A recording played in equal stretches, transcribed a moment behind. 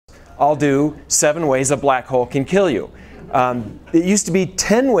I'll do 7 ways a black hole can kill you. It used to be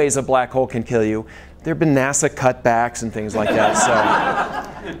 10 ways a black hole can kill you. There have been NASA cutbacks and things like that.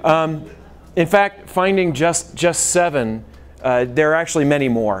 So, in fact, finding just 7, there are actually many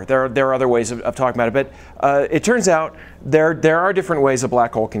more. There are other ways of talking about it, but it turns out there are different ways a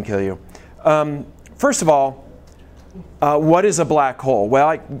black hole can kill you. First of all, what is a black hole?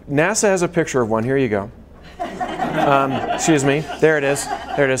 Well, NASA has a picture of one. Here you go. Excuse me. There it is.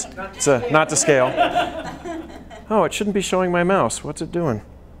 There it is. It's not to scale. Oh, it shouldn't be showing my mouse. What's it doing?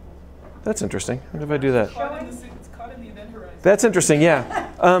 That's interesting. How do I do that? It's caught in the event horizon. That's interesting, yeah.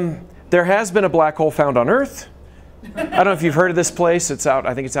 There has been a black hole found on Earth. I don't know if you've heard of this place. It's out.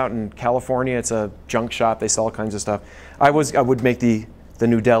 I think it's out in California. It's a junk shop. They sell all kinds of stuff. I would make the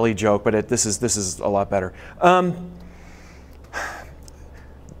New Delhi joke, but this is a lot better.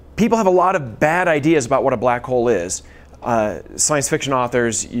 People have a lot of bad ideas about what a black hole is. Science fiction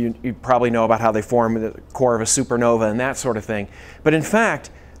authors, you probably know about how they form the core of a supernova and that sort of thing. But in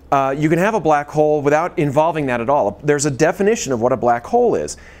fact, you can have a black hole without involving that at all. There's a definition of what a black hole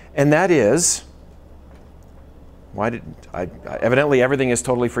is, and that is, evidently everything is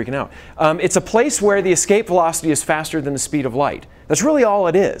totally freaking out. It's a place where the escape velocity is faster than the speed of light. That's really all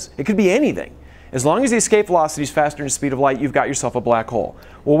it is. It could be anything. As long as the escape velocity is faster than the speed of light, you've got yourself a black hole.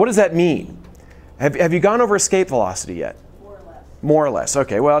 Well, what does that mean? Have you gone over escape velocity yet? More or less. More or less.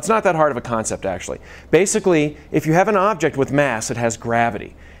 Okay, well, it's not that hard of a concept, actually. Basically, if you have an object with mass, it has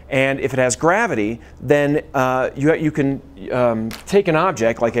gravity. And if it has gravity, then you can take an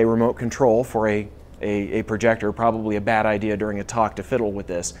object, like a remote control for a projector, probably a bad idea during a talk to fiddle with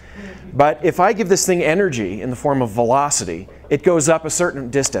this. But if I give this thing energy in the form of velocity, it goes up a certain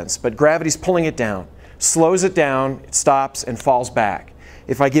distance, but gravity's pulling it down, slows it down, it stops, and falls back.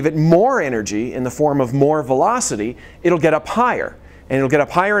 If I give it more energy in the form of more velocity, it'll get up higher. And it'll get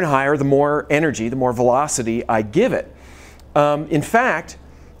up higher and higher the more energy, the more velocity I give it. In fact,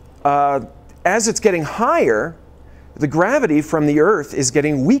 as it's getting higher, the gravity from the Earth is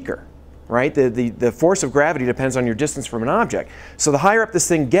getting weaker. Right? The force of gravity depends on your distance from an object. So the higher up this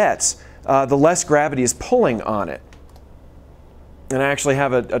thing gets, the less gravity is pulling on it. And I actually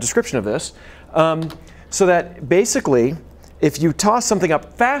have a description of this. So that basically, if you toss something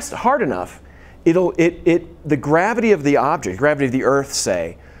up hard enough, the gravity of the object, gravity of the Earth,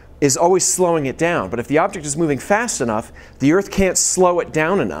 say, is always slowing it down. But if the object is moving fast enough, the Earth can't slow it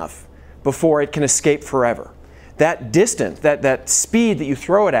down enough before it can escape forever. That distance, that speed that you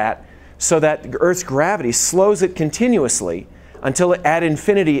throw it at, so that Earth's gravity slows it continuously until at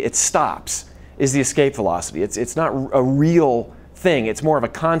infinity it stops, is the escape velocity. It's not a real thing. It's more of a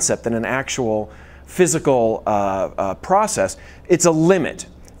concept than an actual physical process. It's a limit.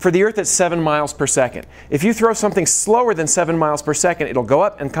 For the Earth, it's 7 miles per second. If you throw something slower than 7 miles per second, it'll go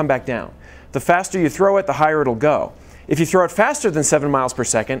up and come back down. The faster you throw it, the higher it'll go. If you throw it faster than 7 miles per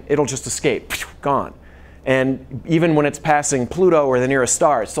second, it'll just escape, gone. And even when it's passing Pluto or the nearest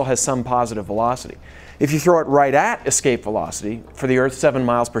star, it still has some positive velocity. If you throw it right at escape velocity, for the Earth 7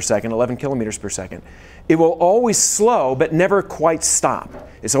 miles per second, 11 kilometers per second, it will always slow but never quite stop.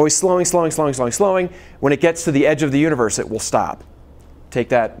 It's always slowing, slowing, slowing, slowing, slowing. When it gets to the edge of the universe, it will stop. Take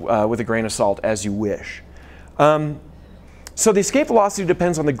that with a grain of salt as you wish. So the escape velocity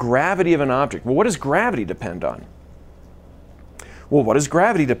depends on the gravity of an object. Well, what does gravity depend on? Well, what does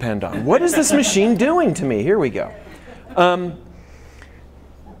gravity depend on? What is this machine doing to me? Here we go.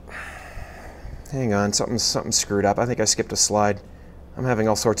 Hang on, something screwed up. I think I skipped a slide. I'm having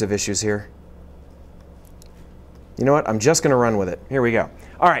all sorts of issues here. You know what? I'm just going to run with it. Here we go.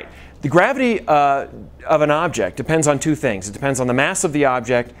 All right. The gravity of an object depends on 2 things. It depends on the mass of the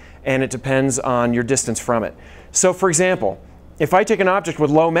object, and it depends on your distance from it. So, for example, if I take an object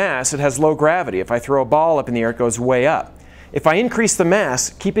with low mass, it has low gravity. If I throw a ball up in the air, it goes way up. If I increase the mass,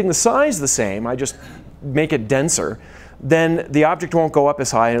 keeping the size the same, I just make it denser, then the object won't go up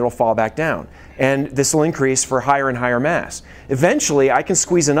as high and it'll fall back down. And this will increase for higher and higher mass. Eventually, I can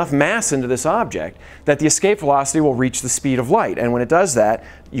squeeze enough mass into this object that the escape velocity will reach the speed of light. And when it does that,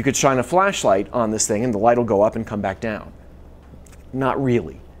 you could shine a flashlight on this thing and the light will go up and come back down. Not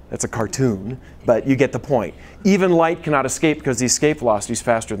really. That's a cartoon, but you get the point. Even light cannot escape because the escape velocity is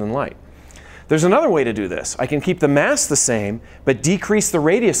faster than light. There's another way to do this. I can keep the mass the same, but decrease the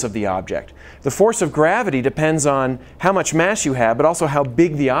radius of the object. The force of gravity depends on how much mass you have, but also how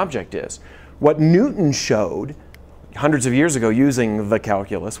big the object is. What Newton showed hundreds of years ago using the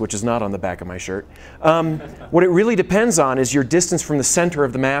calculus, which is not on the back of my shirt, what it really depends on is your distance from the center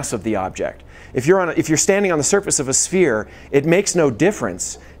of the mass of the object. If you're standing on the surface of a sphere, it makes no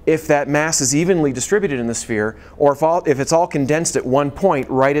difference if that mass is evenly distributed in the sphere or if it's all condensed at one point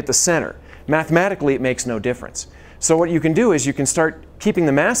right at the center. Mathematically, it makes no difference. So what you can do is you can start keeping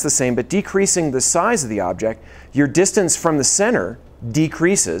the mass the same but decreasing the size of the object. Your distance from the center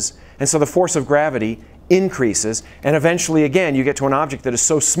decreases, and so the force of gravity increases, and eventually again you get to an object that is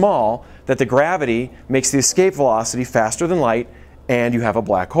so small that the gravity makes the escape velocity faster than light, and you have a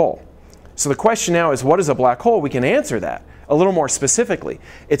black hole. So the question now is, what is a black hole? We can answer that a little more specifically.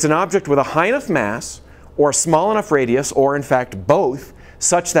 It's an object with a high enough mass or a small enough radius, or in fact both,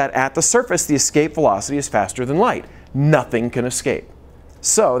 such that at the surface the escape velocity is faster than light. Nothing can escape.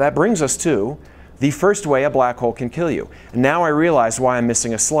 So that brings us to the first way a black hole can kill you. And now I realize why I'm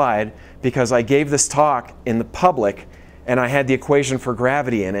missing a slide, because I gave this talk in the public and I had the equation for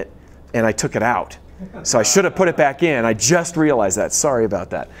gravity in it and I took it out. So I should have put it back in. I just realized that. Sorry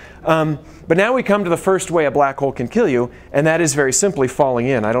about that. But now we come to the first way a black hole can kill you, and that is very simply falling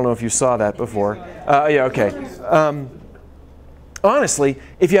in. I don't know if you saw that before. Yeah, okay. Honestly,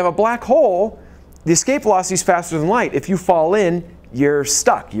 if you have a black hole, the escape velocity is faster than light. If you fall in, you're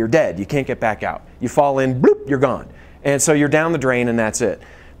stuck. You're dead. You can't get back out. You fall in, bloop, you're gone. And so you're down the drain, and that's it.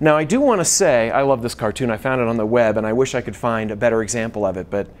 Now, I do want to say, I love this cartoon. I found it on the web, and I wish I could find a better example of it,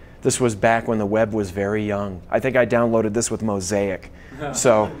 but this was back when the web was very young. I think I downloaded this with Mosaic,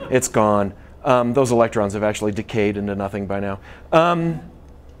 so it's gone. Those electrons have actually decayed into nothing by now.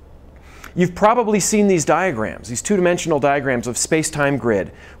 You've probably seen these diagrams, these two-dimensional diagrams of space-time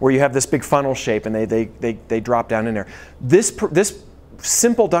grid, where you have this big funnel shape and they drop down in there. This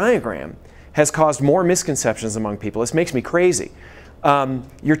simple diagram has caused more misconceptions among people. This makes me crazy.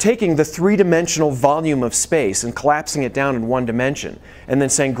 You're taking the three-dimensional volume of space and collapsing it down in one dimension, and then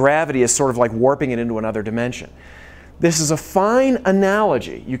saying gravity is sort of like warping it into another dimension. This is a fine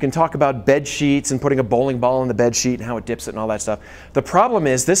analogy. You can talk about bed sheets and putting a bowling ball in the bed sheet and how it dips it and all that stuff. The problem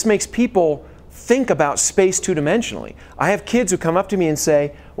is this makes people think about space two-dimensionally. I have kids who come up to me and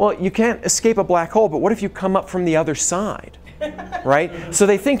say, well, you can't escape a black hole, but what if you come up from the other side? Right? So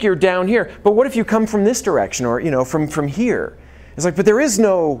they think you're down here, but what if you come from this direction, or from here? It's like, but there's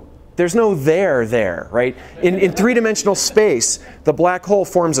no there, right? In three-dimensional space, the black hole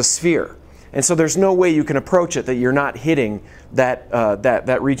forms a sphere. And so there's no way you can approach it that you're not hitting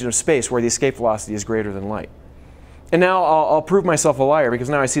that region of space where the escape velocity is greater than light. And now I'll prove myself a liar, because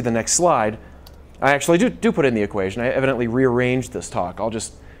now I see the next slide. I actually do put in the equation. I evidently rearranged this talk. I'll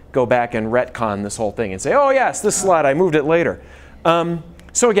just go back and retcon this whole thing and say, oh yes, this slide, I moved it later.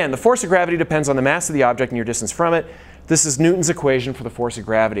 So again, the force of gravity depends on the mass of the object and your distance from it. This is Newton's equation for the force of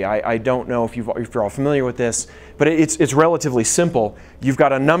gravity. I don't know if you're all familiar with this, but it's relatively simple. You've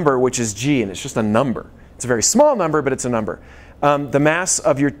got a number which is g, and it's just a number. It's a very small number, but it's a number. The mass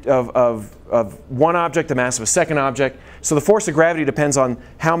of one object, the mass of a second object. So the force of gravity depends on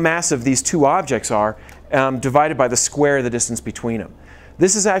how massive these two objects are, divided by the square of the distance between them.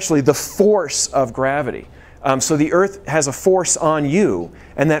 This is actually the force of gravity. So the Earth has a force on you,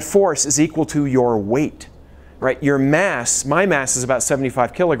 and that force is equal to your weight. Right? Your mass, my mass is about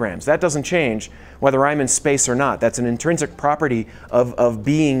 75 kilograms. That doesn't change whether I'm in space or not. That's an intrinsic property of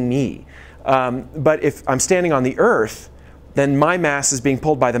being me. But if I'm standing on the Earth, then my mass is being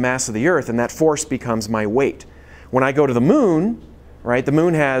pulled by the mass of the Earth, and that force becomes my weight. When I go to the moon, right, the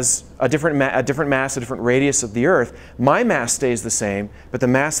moon has a different mass, a different radius of the Earth. My mass stays the same, but the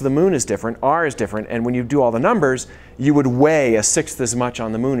mass of the moon is different, r is different, and when you do all the numbers, you would weigh a sixth as much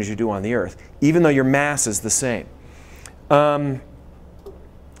on the moon as you do on the Earth, even though your mass is the same. Going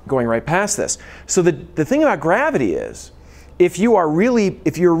right past this. So the thing about gravity is, if you're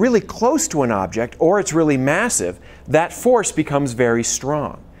really close to an object, or it's really massive, that force becomes very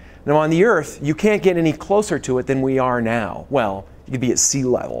strong. Now on the Earth, you can't get any closer to it than we are now. Well, you could be at sea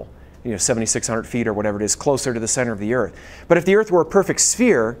level, 7,600 feet or whatever it is, closer to the center of the Earth. But if the Earth were a perfect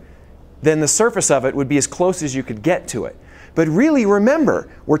sphere, then the surface of it would be as close as you could get to it. But really, remember,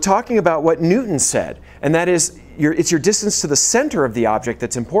 we're talking about what Newton said, and that is, it's your distance to the center of the object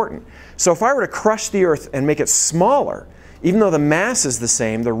that's important. So if I were to crush the Earth and make it smaller, even though the mass is the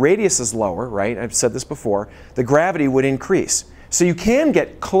same, the radius is lower, right? I've said this before, the gravity would increase. So you can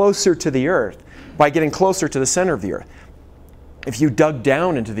get closer to the Earth by getting closer to the center of the Earth. If you dug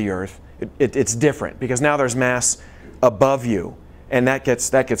down into the Earth, it's different, because now there's mass above you, and that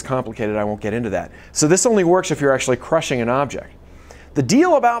gets complicated. I won't get into that. So this only works if you're actually crushing an object. The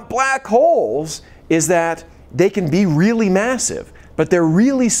deal about black holes is that they can be really massive, but they're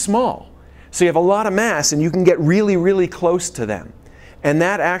really small. So you have a lot of mass, and you can get really, really close to them. And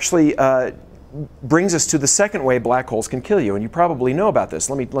that actually brings us to the second way black holes can kill you, and you probably know about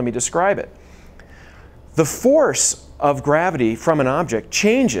this. Let me describe it. The force of gravity from an object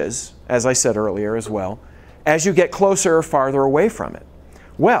changes, as I said earlier as well, as you get closer or farther away from it.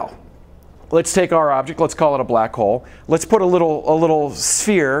 Well, let's take our object, let's call it a black hole. Let's put a little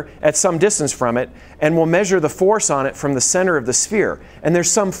sphere at some distance from it, and we'll measure the force on it from the center of the sphere. And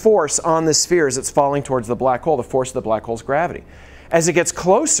there's some force on this sphere as it's falling towards the black hole. The force of the black hole is gravity. As it gets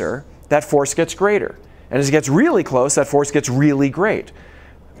closer, that force gets greater. And as it gets really close, that force gets really great.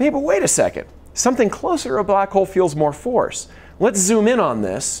 Hey, but wait a second. Something closer to a black hole feels more force. Let's zoom in on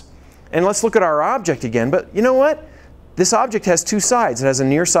this, and let's look at our object again. But you know what? This object has two sides. It has a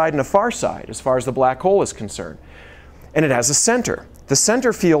near side and a far side as far as the black hole is concerned. And it has a center. The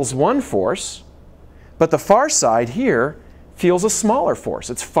center feels one force, but the far side here feels a smaller force.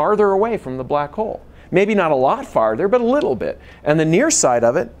 It's farther away from the black hole. Maybe not a lot farther, but a little bit. And the near side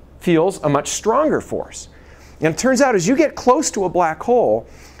of it feels a much stronger force. And it turns out as you get close to a black hole,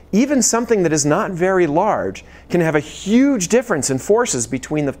 even something that is not very large can have a huge difference in forces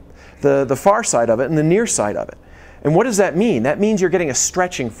between the far side of it and the near side of it. And what does that mean? That means you're getting a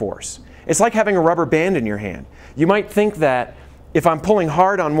stretching force. It's like having a rubber band in your hand. You might think that if I'm pulling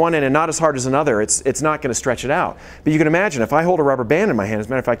hard on one end and not as hard as another, it's not going to stretch it out. But you can imagine if I hold a rubber band in my hand, as a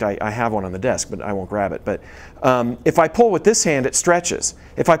matter of fact, I have one on the desk, but I won't grab it. But if I pull with this hand, it stretches.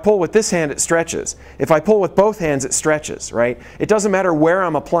 If I pull with this hand, it stretches. If I pull with both hands, it stretches, right? It doesn't matter where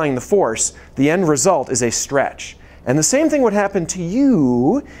I'm applying the force, the end result is a stretch. And the same thing would happen to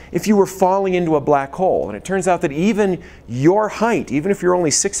you if you were falling into a black hole. And it turns out that even your height, even if you're only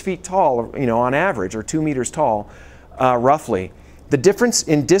 6 feet tall, you know, on average, or 2 meters tall, roughly, the difference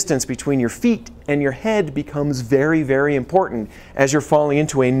in distance between your feet and your head becomes very, very important as you're falling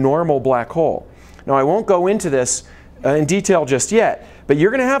into a normal black hole. Now, I won't go into this in detail just yet, but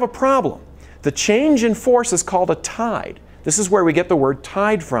you're going to have a problem. The change in force is called a tide. This is where we get the word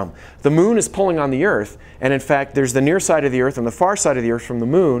tide from. The moon is pulling on the Earth, and in fact, there's the near side of the Earth and the far side of the Earth from the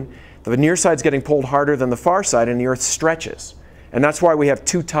moon. The near side's getting pulled harder than the far side, and the Earth stretches. And that's why we have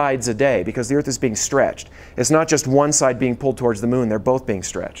 2 tides a day, because the Earth is being stretched. It's not just one side being pulled towards the moon, they're both being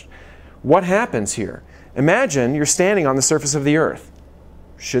stretched. What happens here? Imagine you're standing on the surface of the Earth.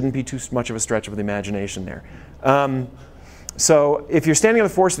 Shouldn't be too much of a stretch of the imagination there. So if you're standing on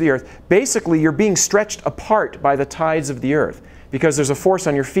the force of the Earth, basically you're being stretched apart by the tides of the Earth, because there's a force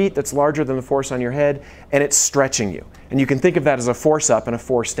on your feet that's larger than the force on your head, and it's stretching you. And you can think of that as a force up and a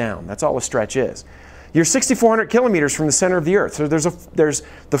force down. That's all a stretch is. You're 6,400 kilometers from the center of the Earth, so there's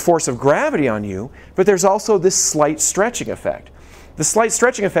the force of gravity on you, but there's also this slight stretching effect. The slight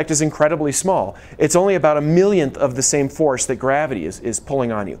stretching effect is incredibly small. It's only about a millionth of the same force that gravity is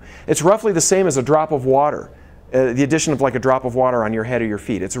pulling on you. It's roughly the same as a drop of water, the addition of like a drop of water on your head or your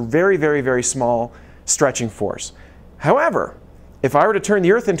feet. It's a very, very, very small stretching force. However, if I were to turn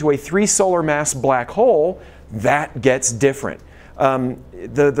the Earth into a 3 solar mass black hole, that gets different.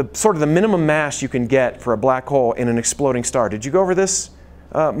 Sort of the minimum mass you can get for a black hole in an exploding star. Did you go over this,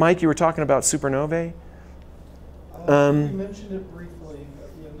 Mike? You were talking about supernovae? You mentioned it briefly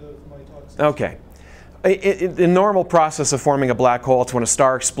at the end of my talk. Okay. The normal process of forming a black hole, it's when a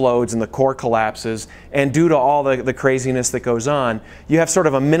star explodes and the core collapses, and due to all the craziness that goes on, you have sort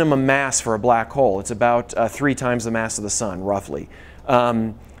of a minimum mass for a black hole. It's about 3 times the mass of the sun, roughly.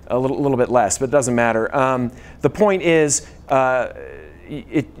 A little bit less, but it doesn't matter. The point is,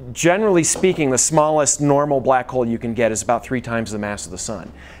 generally speaking, the smallest normal black hole you can get is about 3 times the mass of the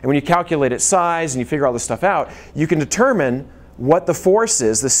sun. And when you calculate its size and you figure all this stuff out, you can determine what the force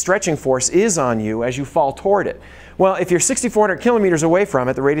is, the stretching force is on you as you fall toward it. Well, if you're 6,400 kilometers away from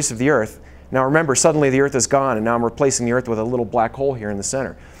it, the radius of the Earth, now remember, suddenly the Earth is gone, and now I'm replacing the Earth with a little black hole here in the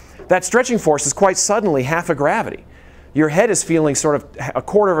center. That stretching force is quite suddenly half a gravity. Your head is feeling sort of a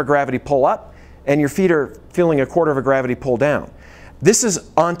quarter of a gravity pull up, and your feet are feeling a quarter of a gravity pull down. This is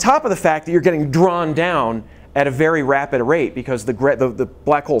on top of the fact that you're getting drawn down at a very rapid rate because the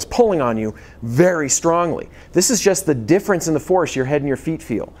black hole is pulling on you very strongly. This is just the difference in the force your head and your feet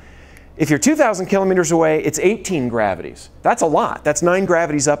feel. If you're 2,000 kilometers away, it's 18 gravities. That's a lot. That's 9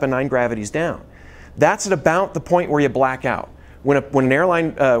 gravities up and 9 gravities down. That's at about the point where you black out. When a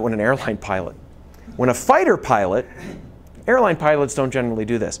fighter pilot, airline pilots don't generally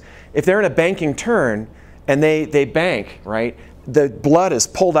do this. If they're in a banking turn and they bank, right, the blood is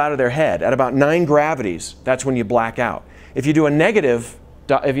pulled out of their head at about 9 gravities. That's when you black out. If you do a negative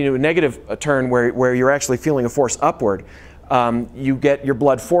turn where you're actually feeling a force upward, you get your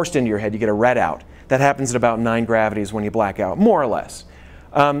blood forced into your head. You get a red out. That happens at about 9 gravities when you black out, more or less.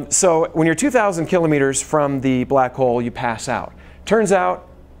 So when you're 2,000 kilometers from the black hole, you pass out. Turns out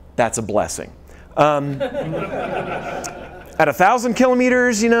that's a blessing. At 1,000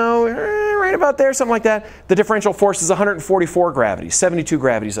 kilometers, you know, right about there, something like that. The differential force is 144 gravities, 72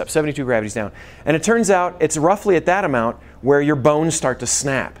 gravities up, 72 gravities down. And it turns out it's roughly at that amount where your bones start to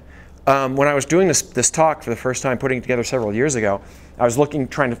snap. When I was doing this talk for the first time, putting it together several years ago, I was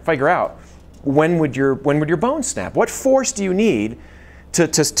trying to figure out when would your bones snap? What force do you need to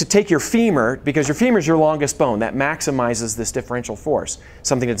take your femur, because your femur is your longest bone, that maximizes this differential force,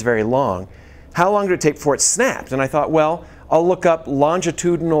 something that's very long. How long did it take before it snapped? And I thought, well, I'll look up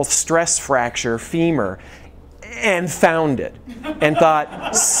longitudinal stress fracture femur, and found it, and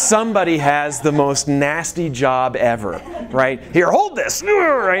thought, somebody has the most nasty job ever, right? Here, hold this,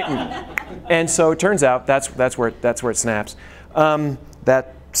 right? And so it turns out that's where it snaps.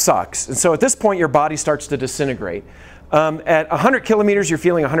 That sucks. And so at this point, your body starts to disintegrate. At 100 kilometers, you're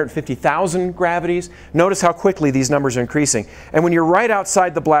feeling 150,000 gravities. Notice how quickly these numbers are increasing. And when you're right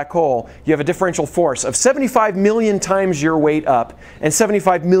outside the black hole, you have a differential force of 75 million times your weight up and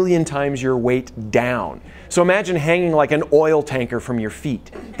 75 million times your weight down. So imagine hanging like an oil tanker from your feet.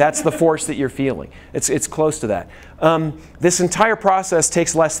 That's the force that you're feeling. It's close to that. This entire process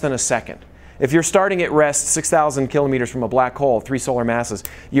takes less than a second. If you're starting at rest 6,000 kilometers from a black hole, 3 solar masses,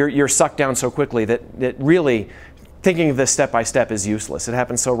 you're sucked down so quickly that really thinking of this step by step is useless. It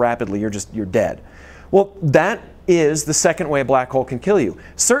happens so rapidly, you're dead. Well, that is the second way a black hole can kill you.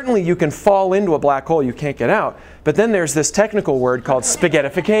 Certainly you can fall into a black hole, you can't get out, but then there's this technical word called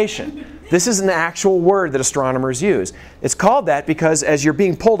spaghettification. This is an actual word that astronomers use. It's called that because as you're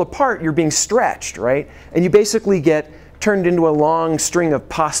being pulled apart, you're being stretched, right? And you basically get turned into a long string of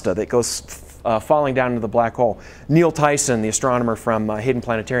pasta that goes falling down into the black hole. Neil Tyson, the astronomer from Hayden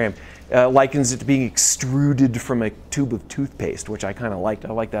Planetarium, likens it to being extruded from a tube of toothpaste, which I kind of liked.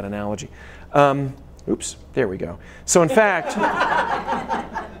 I like that analogy. Oops, there we go. So in fact,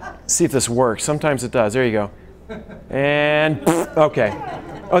 see if this works. Sometimes it does. There you go. And okay.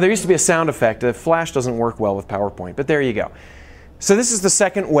 Oh, there used to be a sound effect. The flash doesn't work well with PowerPoint, but there you go. So this is the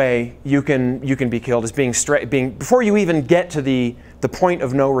second way you can be killed, is before you even get to the point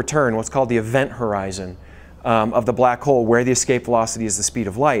of no return, what's called the event horizon of the black hole, where the escape velocity is the speed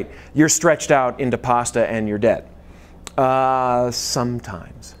of light. You're stretched out into pasta and you're dead.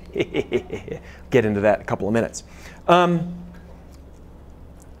 Sometimes. Get into that in a couple of minutes.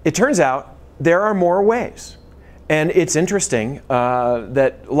 It turns out there are more ways. And it's interesting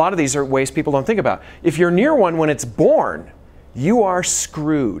that a lot of these are ways people don't think about. If you're near one when it's born, you are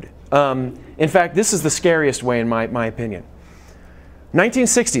screwed. In fact, this is the scariest way in my opinion.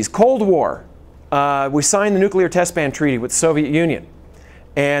 1960s, Cold War. We signed the Nuclear Test Ban Treaty with the Soviet Union.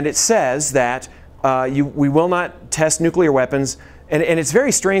 And it says that we will not test nuclear weapons. And it's a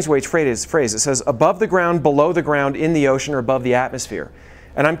very strange way it's phrased. It says above the ground, below the ground, in the ocean, or above the atmosphere.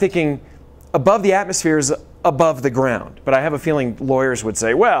 And I'm thinking above the atmosphere is above the ground. But I have a feeling lawyers would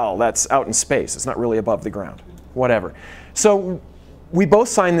say, well, that's out in space. It's not really above the ground. Whatever. So we both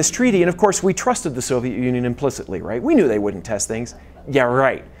signed this treaty, and of course we trusted the Soviet Union implicitly, right? We knew they wouldn't test things. Yeah,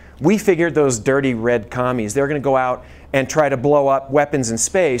 right. We figured those dirty red commies, they're going to go out and try to blow up weapons in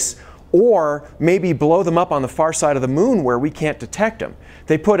space, or maybe blow them up on the far side of the moon where we can't detect them.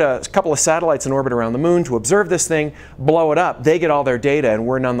 They put a couple of satellites in orbit around the moon to observe this thing, blow it up, they get all their data, and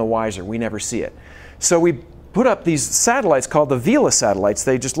we're none the wiser. We never see it. So we put up these satellites called the Vela satellites.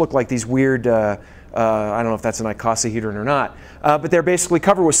 They just look like these weird, I don't know if that's an icosahedron or not, but they're basically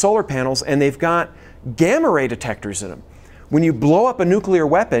covered with solar panels, and they've got gamma ray detectors in them. When you blow up a nuclear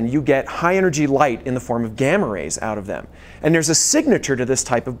weapon, you get high energy light in the form of gamma rays out of them. And there's a signature to this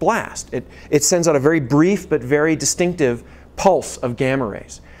type of blast. It sends out a very brief but very distinctive pulse of gamma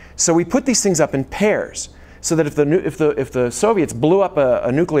rays. So we put these things up in pairs so that if the Soviets blew up a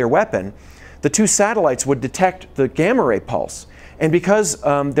nuclear weapon, the two satellites would detect the gamma ray pulse. And because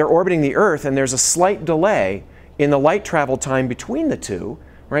they're orbiting the Earth and there's a slight delay in the light travel time between the two,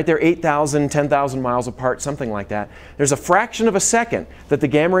 right? They're 8,000, 10,000 miles apart, something like that. There's a fraction of a second that the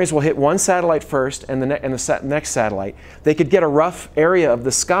gamma rays will hit one satellite first and the next satellite. They could get a rough area of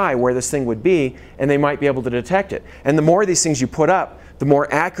the sky where this thing would be, and they might be able to detect it. And the more of these things you put up, the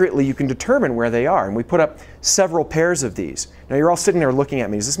more accurately you can determine where they are. And we put up several pairs of these. Now you're all sitting there looking at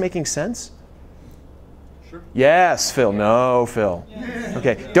me. Is this making sense? Sure. Yes, Phil. No, Phil.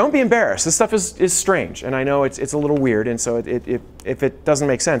 Okay, don't be embarrassed. This stuff is strange, and I know it's a little weird, and so if it doesn't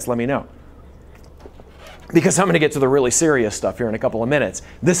make sense, let me know. Because I'm going to get to the really serious stuff here in a couple of minutes.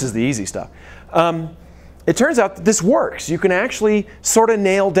 This is the easy stuff. It turns out that this works. You can actually sort of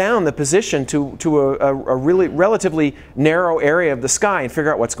nail down the position to a really relatively narrow area of the sky and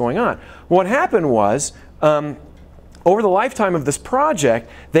figure out what's going on. What happened was, Over the lifetime of this project,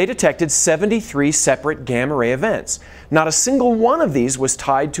 they detected 73 separate gamma ray events. Not a single one of these was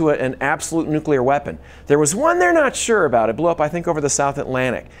tied to an absolute nuclear weapon. There was one they're not sure about. It blew up, I think, over the South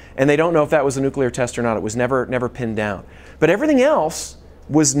Atlantic. And they don't know if that was a nuclear test or not. It was never pinned down. But everything else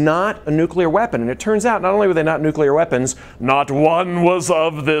was not a nuclear weapon. And it turns out not only were they not nuclear weapons, not one was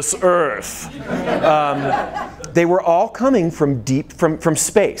of this Earth. They were all coming from from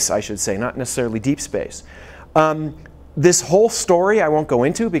space, I should say, not necessarily deep space. This whole story I won't go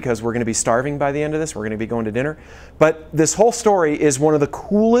into because we're going to be starving by the end of this. We're going to be going to dinner. But this whole story is one of the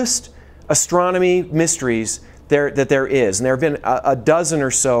coolest astronomy mysteries that there is. And there have been a dozen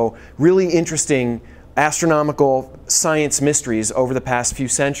or so really interesting astronomical science mysteries over the past few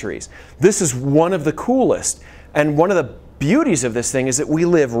centuries. This is one of the coolest. And one of the beauties of this thing is that we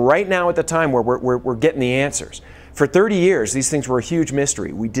live right now at the time where we're getting the answers. For 30 years, these things were a huge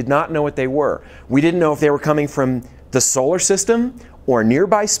mystery. We did not know what they were. We didn't know if they were coming from the solar system or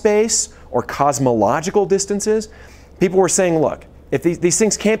nearby space or cosmological distances. People were saying, look, if these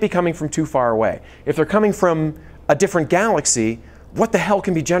things can't be coming from too far away, if they're coming from a different galaxy, what the hell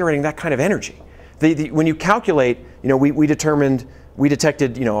can be generating that kind of energy? When you calculate, we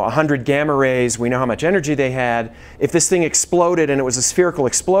detected 100 gamma rays. We know how much energy they had. If this thing exploded and it was a spherical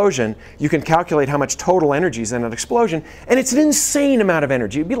explosion, you can calculate how much total energy is in that explosion. And it's an insane amount of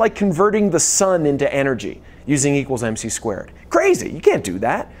energy. It'd be like converting the sun into energy using equals mc squared. Crazy. You can't do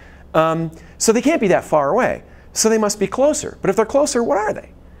that. So they can't be that far away. So they must be closer. But if they're closer, what are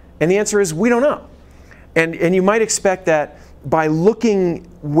they? And the answer is we don't know. And you might expect that by looking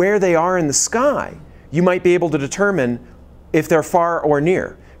where they are in the sky, you might be able to determine if they're far or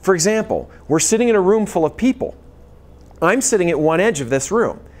near. For example, we're sitting in a room full of people. I'm sitting at one edge of this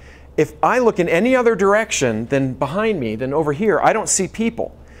room. If I look in any other direction than behind me, than over here, I don't see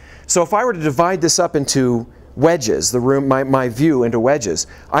people. So if I were to divide this up into wedges, the room, my view into wedges,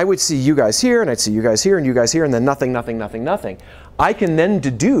 I would see you guys here, and I'd see you guys here, and you guys here, and then nothing, nothing, nothing, nothing. I can then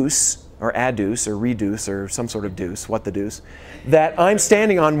deduce, or adduce, or reduce, or some sort of deuce, what the deuce, that I'm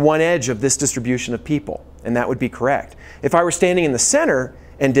standing on one edge of this distribution of people, and that would be correct. If I were standing in the center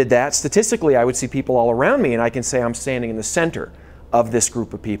and did that, statistically I would see people all around me, and I can say I'm standing in the center of this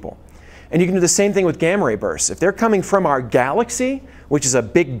group of people. And you can do the same thing with gamma ray bursts. If they're coming from our galaxy, which is a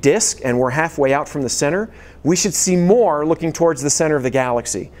big disk, and we're halfway out from the center, we should see more looking towards the center of the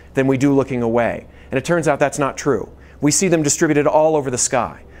galaxy than we do looking away. And it turns out that's not true. We see them distributed all over the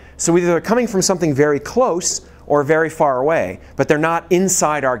sky. So either they're coming from something very close or very far away, but they're not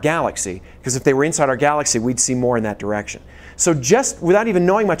inside our galaxy, because if they were inside our galaxy, we'd see more in that direction. So just without even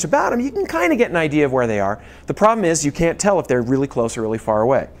knowing much about them, you can kind of get an idea of where they are. The problem is you can't tell if they're really close or really far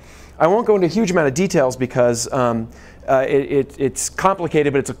away. I won't go into a huge amount of details because it's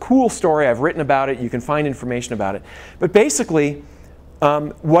complicated, but it's a cool story. I've written about it. You can find information about it. But basically,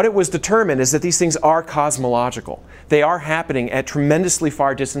 what it was determined is that these things are cosmological. They are happening at tremendously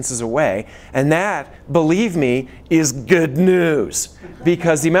far distances away. And that, believe me, is good news.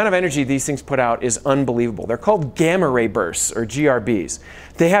 Because the amount of energy these things put out is unbelievable. They're called gamma ray bursts, or GRBs.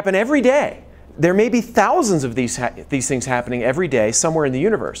 They happen every day. There may be thousands of these things happening every day somewhere in the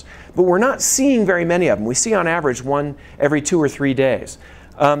universe. But we're not seeing very many of them. We see on average one every 2 or 3 days.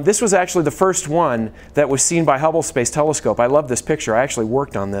 This was actually the first one that was seen by Hubble Space Telescope. I love this picture. I actually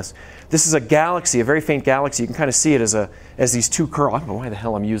worked on this. This is a galaxy, a very faint galaxy. You can kind of see it as these two curls. I don't know why the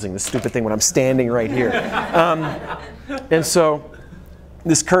hell I'm using this stupid thing when I'm standing right here. And so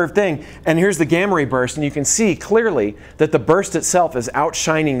this curved thing, and here's the gamma ray burst, and you can see clearly that the burst itself is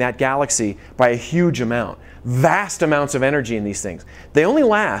outshining that galaxy by a huge amount. Vast amounts of energy in these things. They only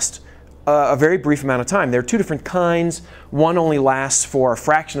last a very brief amount of time. There are two different kinds. One only lasts for a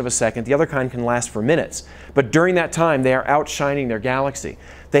fraction of a second. The other kind can last for minutes. But during that time, they are outshining their galaxy.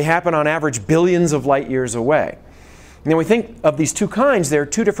 They happen on average billions of light years away. And then we think of these two kinds, there are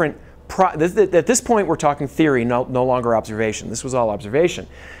two different at this point, we're talking theory, no longer observation. This was all observation.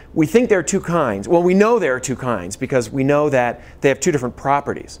 We think there are two kinds. Well, we know there are two kinds because we know that they have two different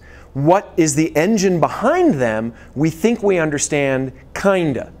properties. What is the engine behind them? We think we understand,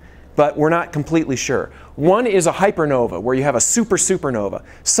 kinda, but we're not completely sure. One is a hypernova, where you have a supernova.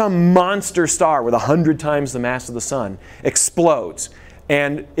 Some monster star with 100 times the mass of the sun explodes,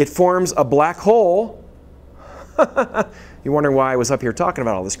 and it forms a black hole. You're wondering why I was up here talking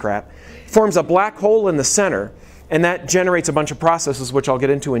about all this crap. Forms a black hole in the center, and that generates a bunch of processes, which I'll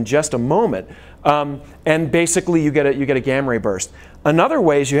get into in just a moment. And basically, you get a gamma ray burst. Another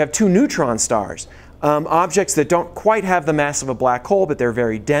way is you have two neutron stars. objects that don't quite have the mass of a black hole, but they're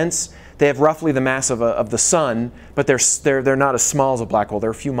very dense. They have roughly the mass of the sun, but they're not as small as a black hole. They're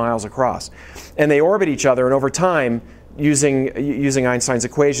a few miles across. And they orbit each other, and over time, using Einstein's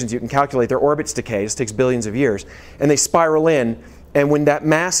equations, you can calculate their orbits decay. This takes billions of years. And they spiral in, and when that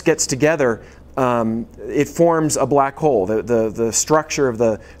mass gets together, it forms a black hole. The structure of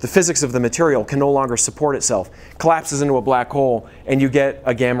the physics of the material can no longer support itself, collapses into a black hole, and you get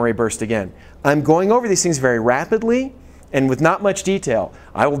a gamma ray burst again. I'm going over these things very rapidly and with not much detail.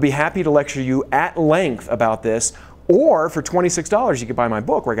 I will be happy to lecture you at length about this, or for $26 you could buy my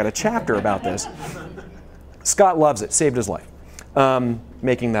book where I got a chapter about this. Scott loves it, saved his life,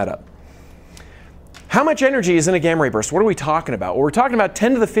 making that up. How much energy is in a gamma ray burst? What are we talking about? Well, we're talking about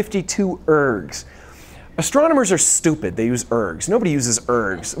 10 to the 52 ergs. Astronomers are stupid. They use ergs. Nobody uses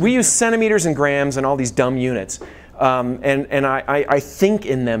ergs. We use centimeters and grams and all these dumb units. And I think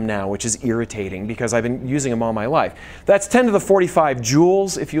in them now, which is irritating because I've been using them all my life. That's 10 to the 45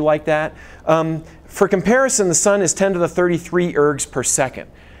 joules, if you like that. For comparison, the sun is 10 to the 33 ergs per second.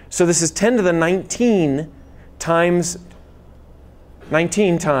 So this is 10 to the 19 times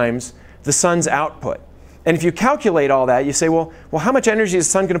the sun's output. And if you calculate all that, you say, well, how much energy is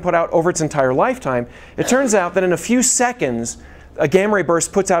the sun going to put out over its entire lifetime? It turns out that in a few seconds, a gamma ray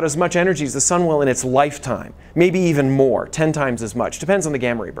burst puts out as much energy as the sun will in its lifetime, maybe even more, 10 times as much. Depends on the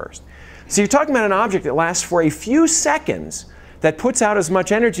gamma ray burst. So you're talking about an object that lasts for a few seconds that puts out as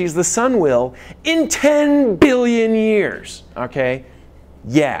much energy as the sun will in 10 billion years. Okay?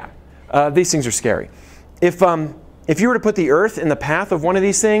 Yeah. These things are scary. If you were to put the Earth in the path of one of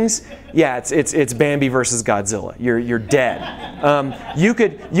these things, yeah, it's Bambi versus Godzilla. You're dead. You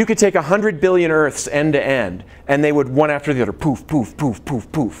could take 100 billion Earths end to end, and they would one after the other poof, poof, poof, poof,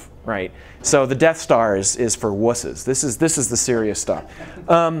 poof. Right. So the Death Star is for wusses. This is the serious stuff.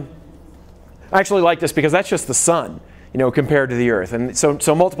 I actually like this because that's just the sun, you know, compared to the Earth, and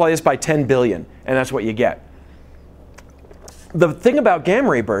so multiply this by 10 billion, and that's what you get. The thing about gamma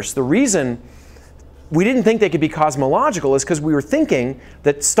ray bursts, the reason we didn't think they could be cosmological is because we were thinking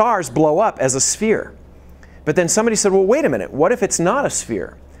that stars blow up as a sphere. But then somebody said, well, wait a minute, what if it's not a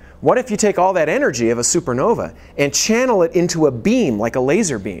sphere? What if you take all that energy of a supernova and channel it into a beam, like a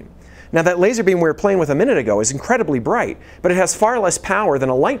laser beam? Now that laser beam we were playing with a minute ago is incredibly bright, but it has far less power than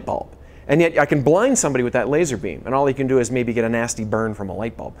a light bulb. And yet I can blind somebody with that laser beam, and all you can do is maybe get a nasty burn from a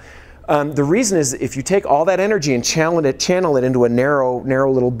light bulb. The reason is if you take all that energy and channel it into a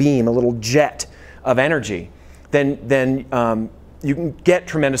narrow little beam, a little jet of energy, then you can get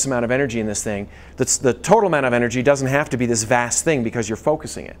tremendous amount of energy in this thing. The total amount of energy doesn't have to be this vast thing because you're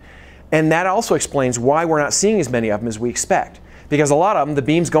focusing it. And that also explains why we're not seeing as many of them as we expect. Because a lot of them, the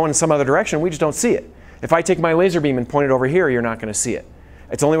beam's going in some other direction, we just don't see it. If I take my laser beam and point it over here, you're not going to see it.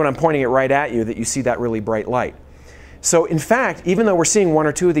 It's only when I'm pointing it right at you that you see that really bright light. So in fact, even though we're seeing one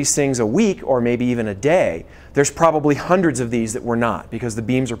or two of these things a week or maybe even a day, there's probably hundreds of these that we're not because the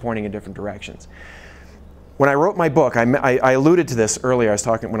beams are pointing in different directions. When I wrote my book, I alluded to this earlier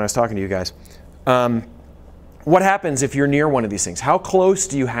when I was talking to you guys. What happens if you're near one of these things? How close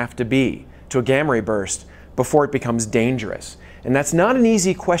do you have to be to a gamma ray burst before it becomes dangerous? And that's not an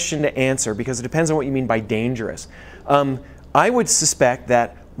easy question to answer because it depends on what you mean by dangerous. I would suspect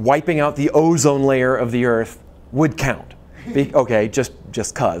that wiping out the ozone layer of the Earth would count. Okay,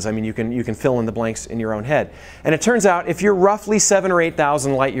 just cause. I mean, you can fill in the blanks in your own head. And it turns out if you're roughly 7,000 or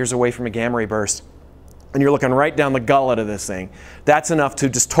 8,000 light years away from a gamma ray burst, and you're looking right down the gullet of this thing, that's enough to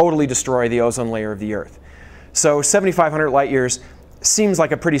just totally destroy the ozone layer of the Earth. So 7,500 light years seems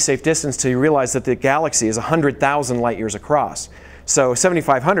like a pretty safe distance till you realize that the galaxy is 100,000 light years across. So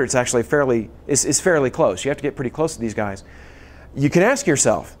 7,500 is actually fairly close. You have to get pretty close to these guys. You can ask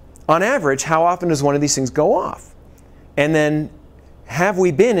yourself, on average, how often does one of these things go off? And then, have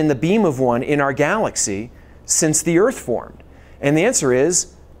we been in the beam of one in our galaxy since the Earth formed? And the answer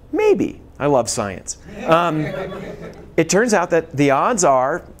is, maybe. I love science. It turns out that the odds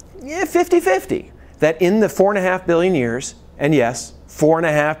are 50-50. That in the 4.5 billion years, and yes,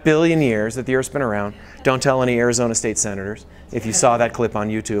 4.5 billion years that the Earth's been around, don't tell any Arizona State senators, if you saw that clip on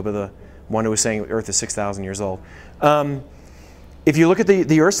YouTube of the one who was saying Earth is 6,000 years old. If you look at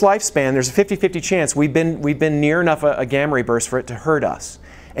the Earth's lifespan, there's a 50-50 chance we've been near enough a gamma ray burst for it to hurt us.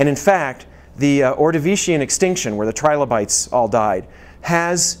 And in fact, the Ordovician extinction, where the trilobites all died,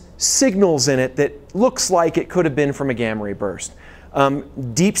 has signals in it that looks like it could have been from a gamma ray burst.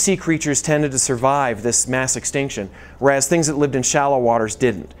 Deep sea creatures tended to survive this mass extinction, whereas things that lived in shallow waters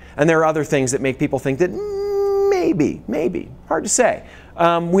didn't. And there are other things that make people think that maybe, hard to say.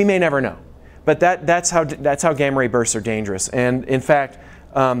 We may never know. But that's how gamma ray bursts are dangerous. And in fact,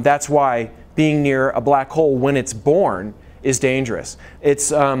 that's why being near a black hole when it's born is dangerous.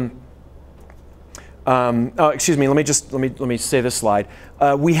 It's oh, excuse me. Let me say this slide.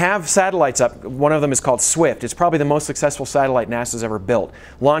 We have satellites up. One of them is called SWIFT. It's probably the most successful satellite NASA's ever built.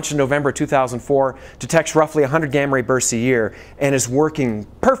 Launched in November 2004, detects roughly 100 gamma ray bursts a year, and is working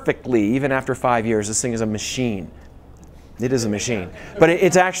perfectly even after 5 years. This thing is a machine. It is a machine, but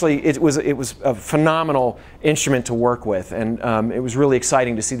it was a phenomenal instrument to work with, and it was really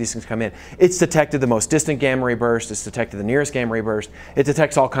exciting to see these things come in. It's detected the most distant gamma ray burst. It's detected the nearest gamma ray burst. It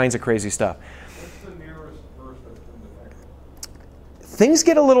detects all kinds of crazy stuff. Things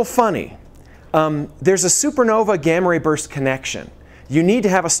get a little funny. There's a supernova gamma ray burst connection. You need to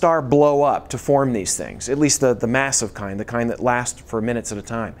have a star blow up to form these things, at least the massive kind, the kind that last for minutes at a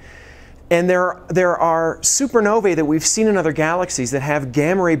time. And there are supernovae that we've seen in other galaxies that have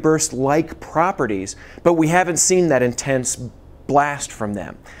gamma ray burst-like properties, but we haven't seen that intense blast from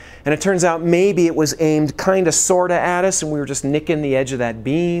them. And it turns out maybe it was aimed kind of sort of at us and we were just nicking the edge of that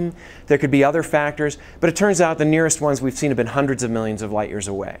beam. There could be other factors, but it turns out the nearest ones we've seen have been hundreds of millions of light years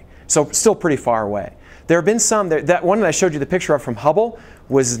away. So still pretty far away. There have been some, that one that I showed you the picture of from Hubble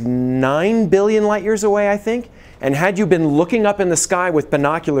was 9 billion light years away, I think. And had you been looking up in the sky with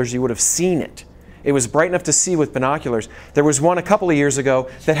binoculars, you would have seen it. It was bright enough to see with binoculars. There was one a couple of years ago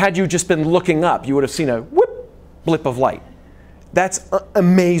that had you just been looking up, you would have seen a whoop, blip of light. That's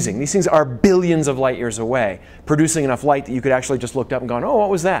amazing. These things are billions of light years away, producing enough light that you could actually just look up and go, oh, what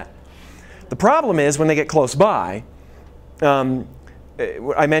was that? The problem is when they get close by,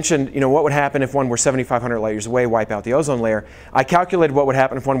 I mentioned, what would happen if one were 7,500 light years away, wipe out the ozone layer. I calculated what would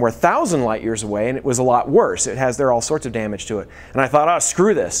happen if one were 1,000 light years away, and it was a lot worse. There are all sorts of damage to it. And I thought, oh,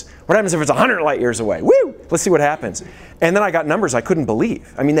 screw this. What happens if it's 100 light years away? Woo! Let's see what happens. And then I got numbers I couldn't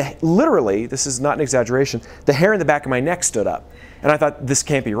believe. I mean, literally, this is not an exaggeration, the hair in the back of my neck stood up. And I thought, this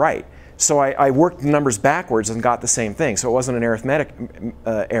can't be right. So I worked the numbers backwards and got the same thing. So it wasn't an arithmetic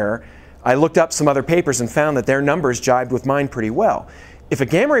error. I looked up some other papers and found that their numbers jibed with mine pretty well. If a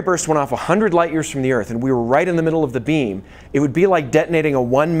gamma ray burst went off 100 light years from the Earth and we were right in the middle of the beam, it would be like detonating a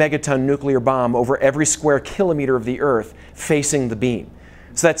 1 megaton nuclear bomb over every square kilometer of the Earth facing the beam.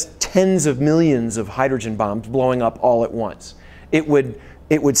 So that's tens of millions of hydrogen bombs blowing up all at once. It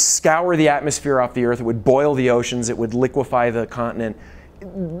would scour the atmosphere off the Earth, it would boil the oceans, it would liquefy the continent.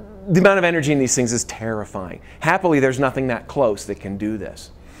 The amount of energy in these things is terrifying. Happily, there's nothing that close that can do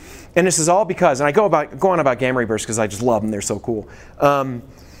this. And this is all because, and I go on about gamma ray bursts because I just love them, they're so cool.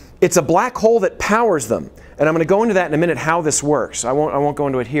 It's a black hole that powers them. And I'm going to go into that in a minute, how this works. I won't go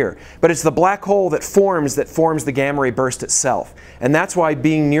into it here. But it's the black hole that forms the gamma ray burst itself. And that's why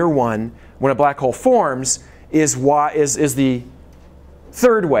being near one, when a black hole forms, is the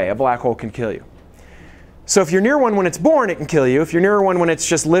third way a black hole can kill you. So if you're near one when it's born, it can kill you. If you're near one when it's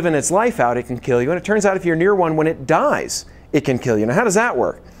just living its life out, it can kill you. And it turns out if you're near one when it dies, it can kill you. Now how does that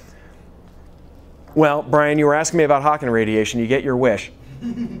work? Well, Brian, you were asking me about Hawking radiation. You get your wish.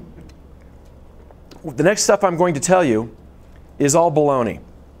 The next stuff I'm going to tell you is all baloney.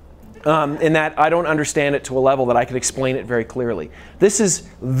 In that I don't understand it to a level that I can explain it very clearly. This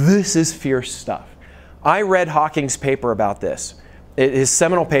is fierce stuff. I read Hawking's paper about this. His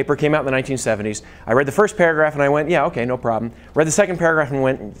seminal paper came out in the 1970s. I read the first paragraph and I went, yeah, okay, no problem. Read the second paragraph and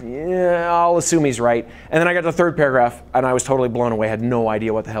went, yeah, I'll assume he's right. And then I got to the third paragraph and I was totally blown away. I had no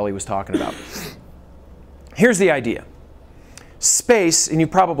idea what the hell he was talking about. Here's the idea. Space, and you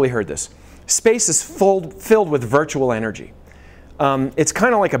probably heard this, space is filled with virtual energy. It's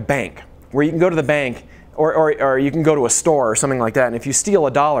kind of like a bank, where you can go to the bank, or you can go to a store or something like that, and if you steal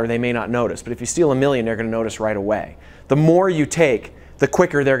 $1, they may not notice. But if you steal $1 million, they're going to notice right away. The more you take, the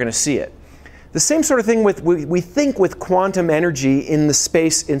quicker they're going to see it. The same sort of thing we think with quantum energy in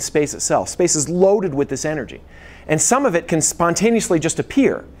space itself. Space is loaded with this energy. And some of it can spontaneously just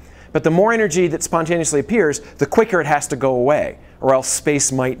appear. But the more energy that spontaneously appears, the quicker it has to go away, or else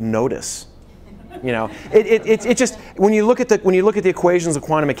space might notice. It just, when you look at the equations of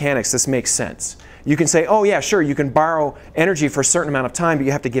quantum mechanics, this makes sense. You can say, oh yeah, sure, you can borrow energy for a certain amount of time, but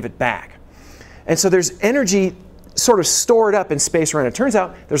you have to give it back. And so there's energy sort of stored up in space around it. It turns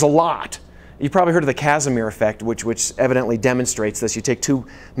out there's a lot. You've probably heard of the Casimir effect, which evidently demonstrates this. You take two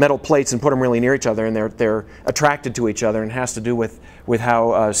metal plates and put them really near each other, and they're attracted to each other, and it has to do with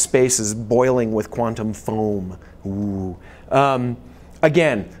how space is boiling with quantum foam. Ooh.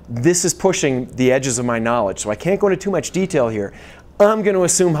 Again, this is pushing the edges of my knowledge, so I can't go into too much detail here. I'm going to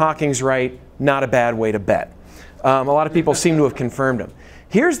assume Hawking's right. Not a bad way to bet. A lot of people seem to have confirmed him.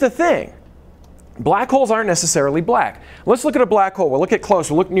 Here's the thing. Black holes aren't necessarily black. Let's look at a black hole. We'll look at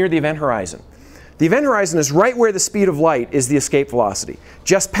close. We'll look near the event horizon. The event horizon is right where the speed of light is the escape velocity.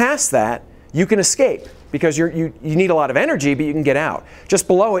 Just past that, you can escape because you need a lot of energy, but you can get out. Just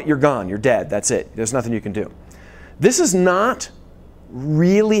below it, you're gone. You're dead. That's it. There's nothing you can do. This is not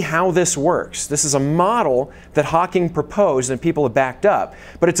really how this works. This is a model that Hawking proposed and people have backed up,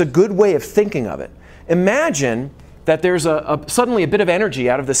 but it's a good way of thinking of it. Imagine that there's suddenly a bit of energy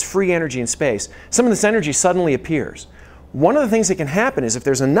out of this free energy in space. Some of this energy suddenly appears. One of the things that can happen is if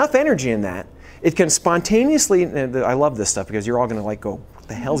there's enough energy in that, it can spontaneously, and I love this stuff because you're all going to like go, what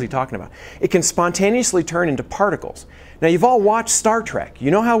the hell is he talking about? It can spontaneously turn into particles. Now you've all watched Star Trek. You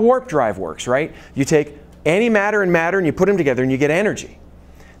know how warp drive works, right? You take antimatter and matter and you put them together and you get energy.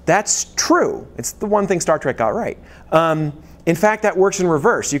 That's true. It's the one thing Star Trek got right. In fact, that works in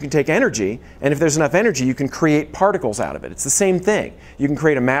reverse. You can take energy, and if there's enough energy, you can create particles out of it. It's the same thing. You can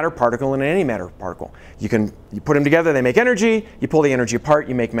create a matter particle and an antimatter particle. You put them together, they make energy. You pull the energy apart,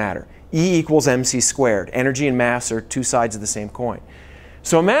 you make matter. E equals mc squared. Energy and mass are two sides of the same coin.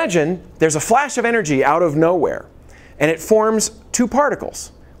 So imagine there's a flash of energy out of nowhere, and it forms two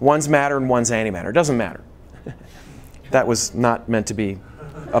particles. One's matter and one's antimatter. It doesn't matter. That was not meant to be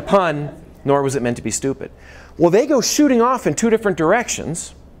a pun, nor was it meant to be stupid. Well, they go shooting off in two different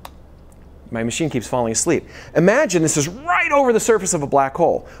directions. My machine keeps falling asleep. Imagine this is right over the surface of a black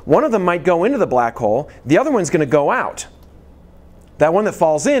hole. One of them might go into the black hole. The other one's going to go out. That one that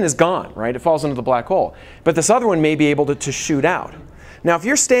falls in is gone, right? It falls into the black hole. But this other one may be able to shoot out. Now, if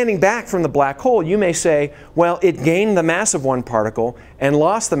you're standing back from the black hole, you may say, well, it gained the mass of one particle and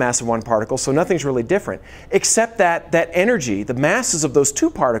lost the mass of one particle, so nothing's really different. Except that that energy, the masses of those two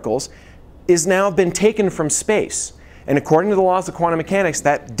particles, is now been taken from space. And according to the laws of quantum mechanics,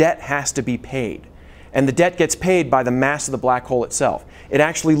 that debt has to be paid. And the debt gets paid by the mass of the black hole itself. It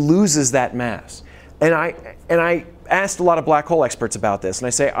actually loses that mass. And I asked a lot of black hole experts about this, and I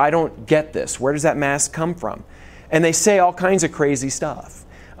say, I don't get this. Where does that mass come from? And they say all kinds of crazy stuff.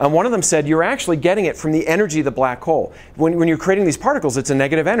 One of them said, you're actually getting it from the energy of the black hole. When you're creating these particles, it's a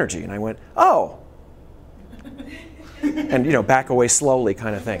negative energy. And I went, oh. And, you know, back away slowly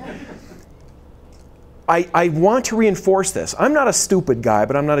kind of thing. I want to reinforce this. I'm not a stupid guy,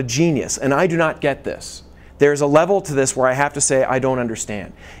 but I'm not a genius, and I do not get this. There's a level to this where I have to say I don't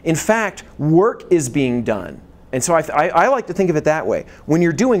understand. In fact, work is being done. And so I like to think of it that way. When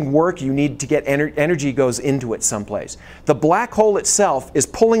you're doing work, you need to get energy goes into it someplace. The black hole itself is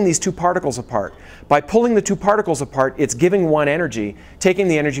pulling these two particles apart. By pulling the two particles apart, it's giving one energy, taking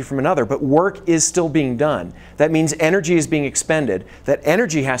the energy from another, but work is still being done. That means energy is being expended. That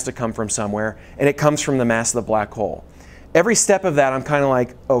energy has to come from somewhere, and it comes from the mass of the black hole. Every step of that, I'm kind of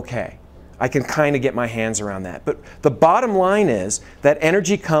like, okay. I can kind of get my hands around that. But the bottom line is that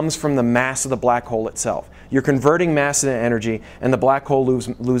energy comes from the mass of the black hole itself. You're converting mass into energy, and the black hole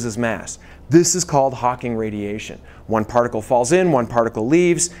loses mass. This is called Hawking radiation. One particle falls in, one particle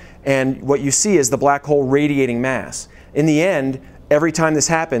leaves, and what you see is the black hole radiating mass. In the end, every time this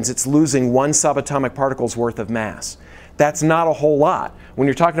happens, it's losing one subatomic particle's worth of mass. That's not a whole lot. When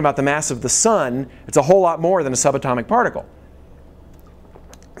you're talking about the mass of the sun, it's a whole lot more than a subatomic particle.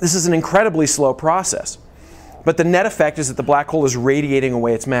 This is an incredibly slow process. But the net effect is that the black hole is radiating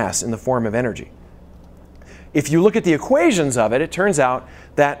away its mass in the form of energy. If you look at the equations of it, it turns out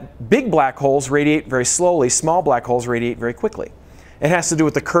that big black holes radiate very slowly, small black holes radiate very quickly. It has to do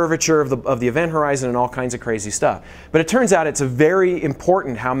with the curvature of the event horizon and all kinds of crazy stuff. But it turns out it's very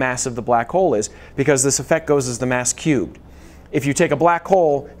important how massive the black hole is, because this effect goes as the mass cubed. If you take a black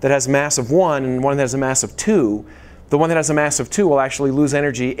hole that has a mass of 1 and one that has a mass of 2, the one that has a mass of 2 will actually lose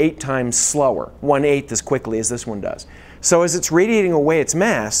energy 8 times slower, 1/8 as quickly as this one does. So as it's radiating away its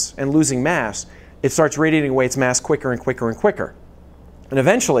mass and losing mass, it starts radiating away its mass quicker and quicker and quicker. And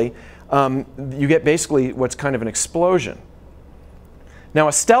eventually, you get basically what's kind of an explosion. Now,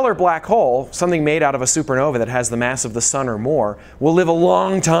 a stellar black hole, something made out of a supernova that has the mass of the sun or more, will live a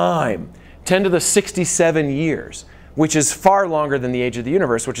long time, 10 to the 67 years, which is far longer than the age of the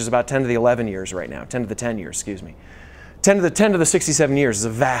universe, which is about 10 to the 11 years right now, 10 to the 10 years, excuse me. 10 to the 67 years is a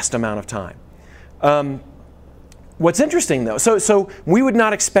vast amount of time. What's interesting, though, so we would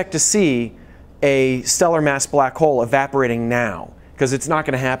not expect to see a stellar mass black hole evaporating now, because it's not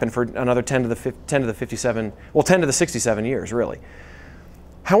going to happen for another 10 to the 67 years, really.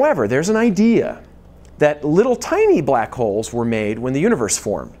 However, there's an idea that little tiny black holes were made when the universe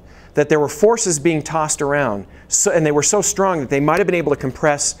formed, that there were forces being tossed around, and they were so strong that they might have been able to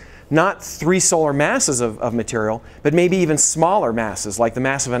compress not 3 solar masses of material, but maybe even smaller masses, like the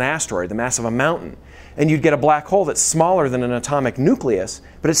mass of an asteroid, the mass of a mountain. And you'd get a black hole that's smaller than an atomic nucleus,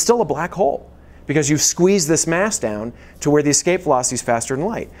 but it's still a black hole, because you've squeezed this mass down to where the escape velocity is faster than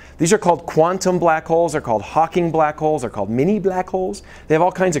light. These are called quantum black holes, they're called Hawking black holes, they're called mini black holes. They have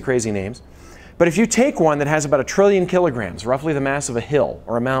all kinds of crazy names. But if you take one that has about 1 trillion kilograms, roughly the mass of a hill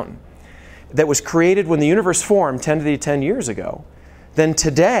or a mountain, that was created when the universe formed 10 to the 10 years ago, then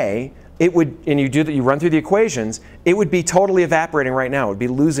today it would, and you run through the equations, it would be totally evaporating right now. It would be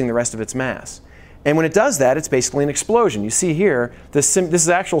losing the rest of its mass. And when it does that, it's basically an explosion. You see here, this is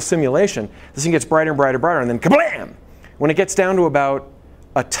actual simulation. This thing gets brighter and brighter and brighter, and then kablam! When it gets down to about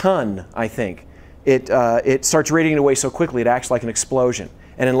a ton, I think, it starts radiating away so quickly it acts like an explosion.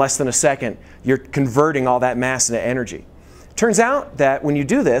 And in less than a second, you're converting all that mass into energy. Turns out that when you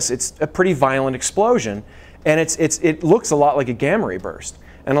do this, it's a pretty violent explosion, and it looks a lot like a gamma ray burst.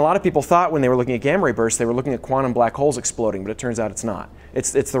 And a lot of people thought when they were looking at gamma ray bursts, they were looking at quantum black holes exploding, but it turns out it's not.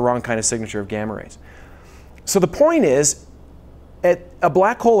 It's the wrong kind of signature of gamma rays. So the point is, a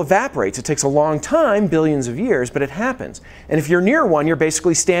black hole evaporates. It takes a long time, billions of years, but it happens. And if you're near one, you're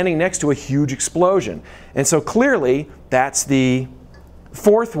basically standing next to a huge explosion. And so clearly, that's the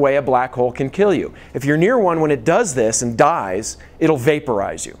fourth way a black hole can kill you. If you're near one, when it does this and dies, it'll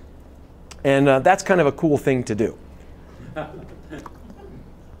vaporize you. And that's kind of a cool thing to do.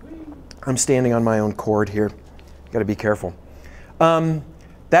 I'm standing on my own cord here. Got to be careful.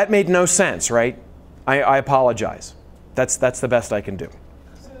 That made no sense, right? I apologize. That's the best I can do.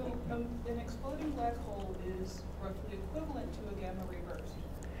 So an exploding black hole is roughly equivalent to a gamma ray burst.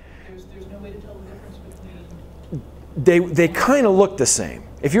 There's no way to tell the difference between. They kind of look the same.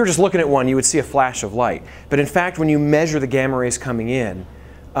 If you were just looking at one, you would see a flash of light. But in fact, when you measure the gamma rays coming in,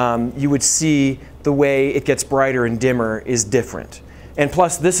 you would see the way it gets brighter and dimmer is different. And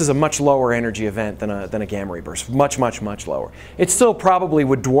plus, this is a much lower energy event than a gamma ray burst. Much, much, much lower. It still probably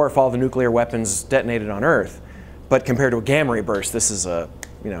would dwarf all the nuclear weapons detonated on Earth. But compared to a gamma ray burst, this is a,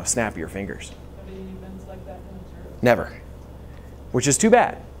 snap of your fingers. Have any events like that been observed? Never. Which is too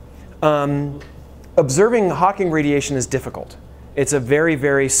bad. Observing Hawking radiation is difficult. It's a very,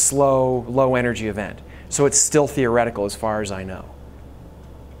 very slow, low energy event. So it's still theoretical as far as I know.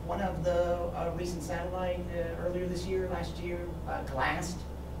 One of the recent satellite earlier this year, last year, GLAST.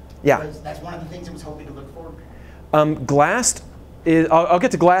 Yeah. That's one of the things I was hoping to look for. GLAST is, I'll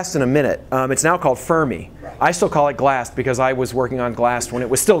get to GLAST in a minute. It's now called Fermi. Right. I still call it GLAST because I was working on GLAST when it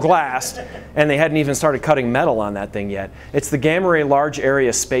was still GLAST, and they hadn't even started cutting metal on that thing yet. It's the Gamma Ray Large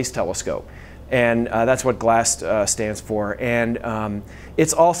Area Space Telescope, and that's what GLAST stands for. And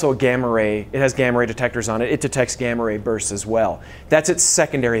it's also a gamma ray. It has gamma ray detectors on it. It detects gamma ray bursts as well. That's its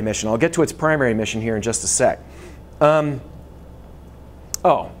secondary mission. I'll get to its primary mission here in just a sec.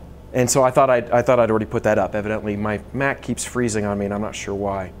 Oh, and so I thought I'd already put that up. Evidently, my Mac keeps freezing on me, and I'm not sure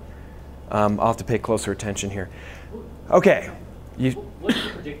why. I'll have to pay closer attention here. Okay. What's the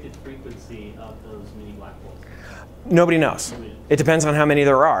predicted frequency of those mini black holes? Nobody knows. It depends on how many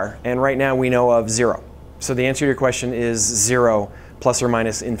there are, and right now we know of 0. So the answer to your question is 0 plus or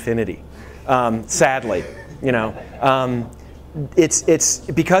minus infinity. Sadly, it's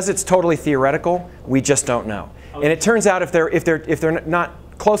because it's totally theoretical. We just don't know. And it turns out if they're not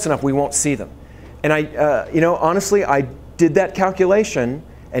close enough, we won't see them. And honestly, I did that calculation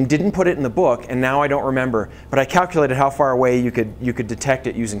and didn't put it in the book, and now I don't remember. But I calculated how far away you could detect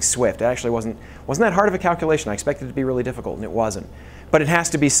it using Swift. It actually wasn't that hard of a calculation. I expected it to be really difficult, and it wasn't. But it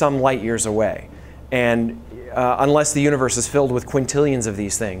has to be some light years away. And unless the universe is filled with quintillions of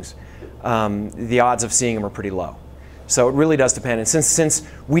these things, the odds of seeing them are pretty low. So it really does depend. And since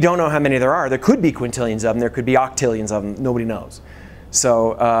we don't know how many there could be quintillions of them, there could be octillions of them, nobody knows.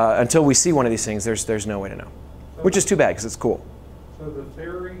 So until we see one of these things, there's no way to know. Which is too bad, because it's cool. So the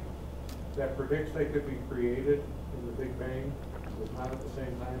theory that predicts they could be created in the Big Bang does not at the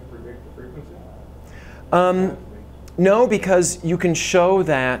same time predict the frequency? No, because you can show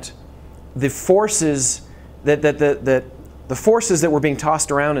that the forces the forces that were being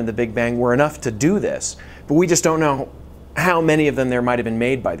tossed around in the Big Bang were enough to do this, but we just don't know how many of them there might have been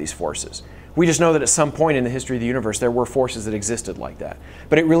made by these forces. We just know that at some point in the history of the universe there were forces that existed like that.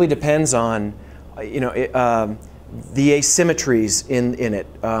 But it really depends on the asymmetries in it.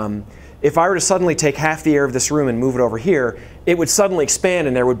 If I were to suddenly take half the air of this room and move it over here, it would suddenly expand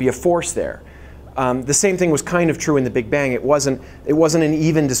and there would be a force there. The same thing was kind of true in the Big Bang. It wasn't an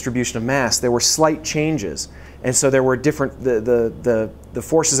even distribution of mass. There were slight changes, and so there were different. The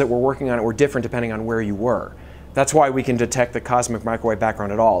forces that were working on it were different depending on where you were. That's why we can detect the cosmic microwave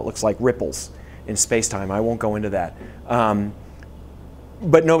background at all. It looks like ripples in space-time. I won't go into that.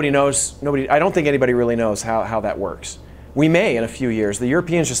 But nobody knows. I don't think anybody really knows how that works. We may in a few years. The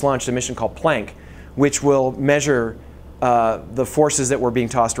Europeans just launched a mission called Planck, which will measure the forces that were being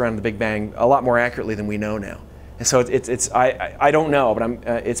tossed around in the Big Bang a lot more accurately than we know now. And so I don't know,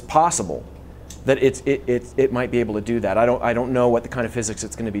 but it's possible that it might be able to do that. I don't know what the kind of physics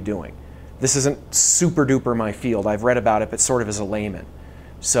it's going to be doing, This isn't super duper my field. I've read about it, but sort of as a layman.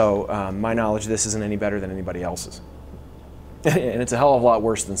 So my knowledge of this isn't any better than anybody else's. And it's a hell of a lot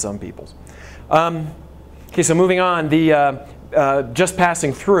worse than some people's. Okay, so moving on, the just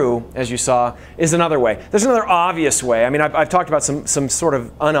passing through, as you saw, is another way. There's another obvious way. I mean, I've talked about some sort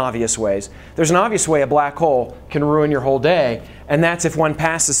of unobvious ways. There's an obvious way a black hole can ruin your whole day, and that's if one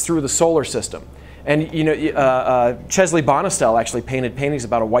passes through the solar system. And you know, Chesley Bonestell actually painted paintings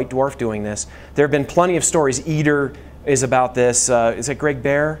about a white dwarf doing this. There have been plenty of stories. Eater is about this. Is it Greg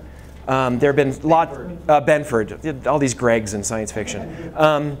Bear? There have been Benford, all these Gregs in science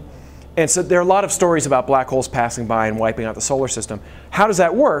fiction. And so there are a lot of stories about black holes passing by and wiping out the solar system. How does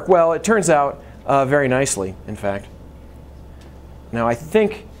that work? Well, it turns out very nicely, in fact. Now, I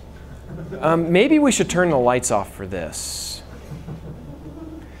think maybe we should turn the lights off for this.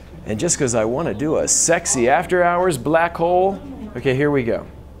 And just because I want to do a sexy after-hours black hole, okay, here we go.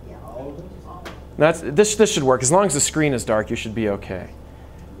 This should work. As long as the screen is dark, you should be okay.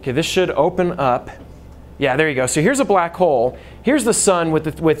 Okay, this should open up. Yeah, there you go. So here's a black hole. Here's the sun with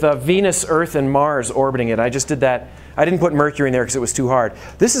Venus, Earth, and Mars orbiting it. I just did that. I didn't put Mercury in there because it was too hard.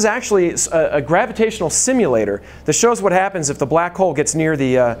 This is actually a gravitational simulator that shows what happens if the black hole gets near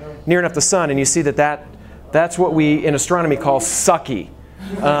enough the sun, and you see that's what we in astronomy call sucky.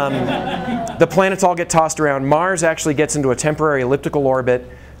 The planets all get tossed around. Mars actually gets into a temporary elliptical orbit.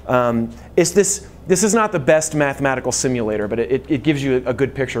 This is not the best mathematical simulator, but it gives you a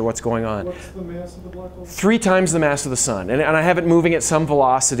good picture of what's going on. What's the mass of the black hole? 3 times the mass of the sun. And I have it moving at some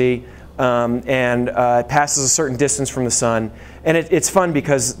velocity, and it passes a certain distance from the sun. And it's fun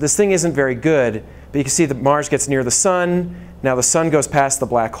because this thing isn't very good, but you can see that Mars gets near the sun. Now the sun goes past the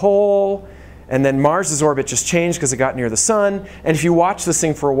black hole, and then Mars's orbit just changed because it got near the sun. And if you watch this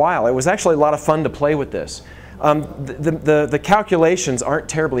thing for a while, it was actually a lot of fun to play with this. The calculations aren't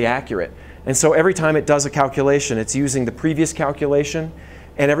terribly accurate. And so every time it does a calculation, it's using the previous calculation,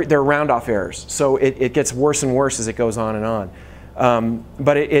 and there are round-off errors. So it gets worse and worse as it goes on and on.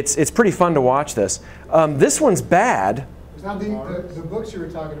 But it's pretty fun to watch this. This one's bad. Now, the books you were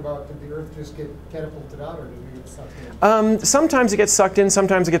talking about, did the Earth just get catapulted out, or did we get sucked in? Sometimes it gets sucked in.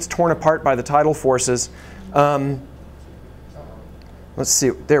 Sometimes it gets torn apart by the tidal forces. Let's see.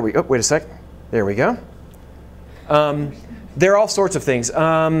 There we go. Oh, wait a sec. There we go. There are all sorts of things.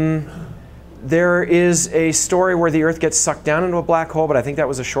 There is a story where the Earth gets sucked down into a black hole, but I think that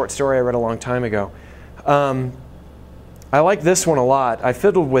was a short story I read a long time ago. I like this one a lot. I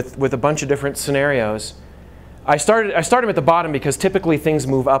fiddled with a bunch of different scenarios. I started at the bottom because typically things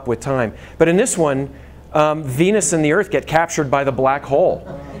move up with time. But in this one, Venus and the Earth get captured by the black hole.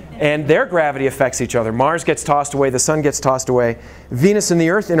 And their gravity affects each other. Mars gets tossed away, the sun gets tossed away. Venus and the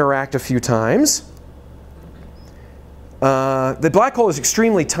Earth interact a few times. The black hole is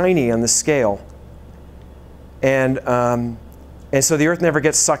extremely tiny on the scale, and so the Earth never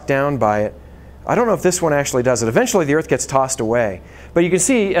gets sucked down by it. I don't know if this one actually does it. Eventually the Earth gets tossed away. But you can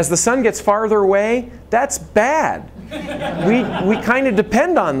see as the sun gets farther away, that's bad. We kind of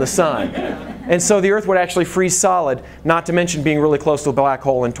depend on the sun. And so the Earth would actually freeze solid, not to mention being really close to a black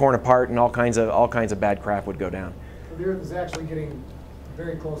hole and torn apart, and all kinds of bad crap would go down. So the Earth is actually getting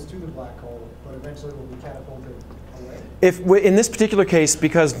very close to the black hole, but eventually will be catapulted away? In this particular case,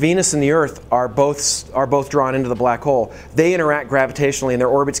 because Venus and the Earth are both drawn into the black hole, they interact gravitationally and their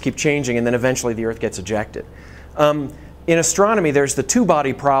orbits keep changing, and then eventually the Earth gets ejected. In astronomy, there's the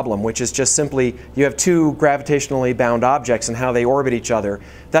two-body problem, which is just simply you have two gravitationally bound objects and how they orbit each other.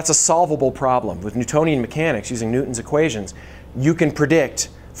 That's a solvable problem. With Newtonian mechanics, using Newton's equations, you can predict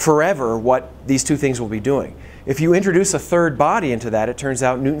forever what these two things will be doing. If you introduce a third body into that, it turns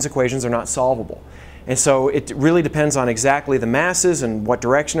out Newton's equations are not solvable. And so it really depends on exactly the masses and what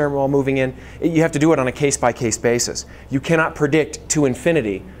direction they're all moving in. You have to do it on a case-by-case basis. You cannot predict to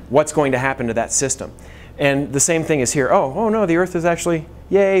infinity what's going to happen to that system. And the same thing is here. Oh no, the Earth is actually,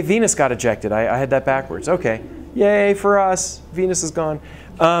 yay, Venus got ejected. I had that backwards. Okay, yay for us, Venus is gone.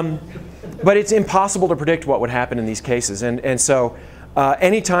 But it's impossible to predict what would happen in these cases. And so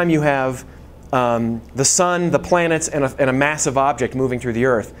anytime you have the sun, the planets, and a massive object moving through the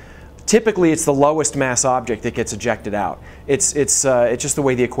Earth, typically it's the lowest mass object that gets ejected out. It's just the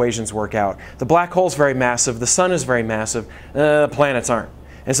way the equations work out. The black hole's very massive, the sun is very massive, the planets aren't.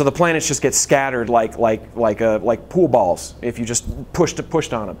 And so the planets just get scattered like pool balls if you just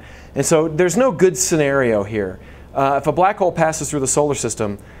pushed on them. And so there's no good scenario here. If a black hole passes through the solar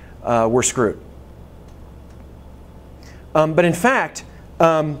system, we're screwed. But in fact,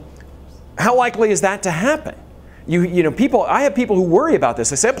 how likely is that to happen? You know, I have people who worry about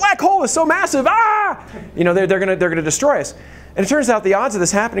this. They say, a black hole is so massive, ah! You know, they're gonna destroy us. And it turns out the odds of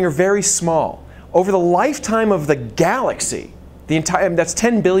this happening are very small. Over the lifetime of the galaxy, that's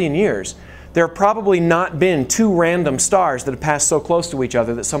 10 billion years, there have probably not been 2 random stars that have passed so close to each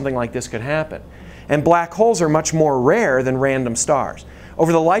other that something like this could happen. And black holes are much more rare than random stars.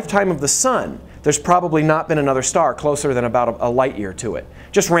 Over the lifetime of the sun, there's probably not been another star closer than about a light year to it.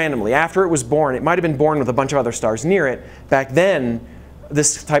 Just randomly. After it was born, it might have been born with a bunch of other stars near it. Back then,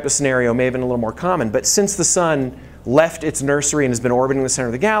 this type of scenario may have been a little more common. But since the sun left its nursery and has been orbiting the center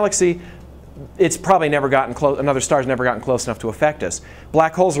of the galaxy, it's probably never gotten close, another star's never gotten close enough to affect us.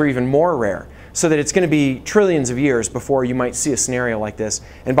 Black holes are even more rare, so that it's going to be trillions of years before you might see a scenario like this.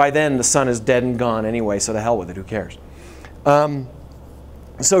 And by then, the sun is dead and gone anyway, so to hell with it, who cares?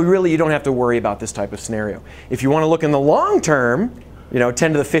 So really, you don't have to worry about this type of scenario. If you want to look in the long term, you know,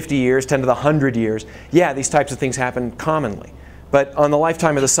 10 to the 50 years, 10 to the 100 years, yeah, these types of things happen commonly. But on the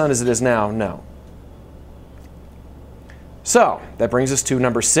lifetime of the sun as it is now, no. So that brings us to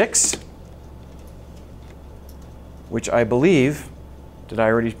number 6, which I believe, did it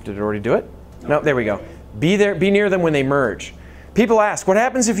already do it? No, there we go. Be near them when they merge. People ask, what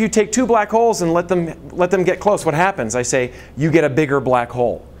happens if you take 2 black holes and let them get close? What happens? I say, you get a bigger black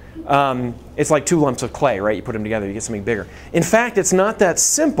hole. It's like 2 lumps of clay, right? You put them together, you get something bigger. In fact, it's not that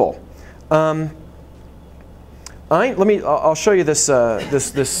simple. I'll show you this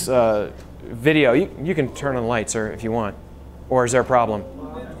video. You can turn on the lights, or if you want, or is there a problem?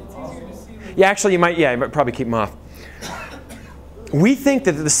 It's easier to see. Yeah, actually, you might probably keep them off. We think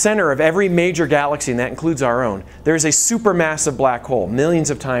that at the center of every major galaxy, and that includes our own, there is a supermassive black hole, millions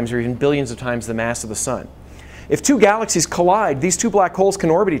of times or even billions of times the mass of the sun. If 2 galaxies collide, these 2 black holes can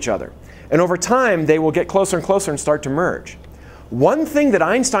orbit each other. And over time, they will get closer and closer and start to merge. One thing that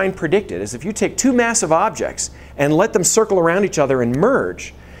Einstein predicted is if you take 2 massive objects and let them circle around each other and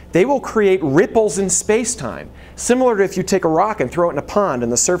merge, they will create ripples in space-time, similar to if you take a rock and throw it in a pond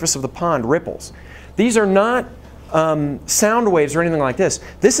and the surface of the pond ripples. These are not sound waves or anything like this.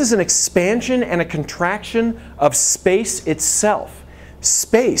 This is an expansion and a contraction of space itself.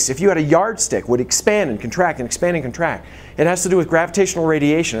 Space, if you had a yardstick, would expand and contract and expand and contract. It has to do with gravitational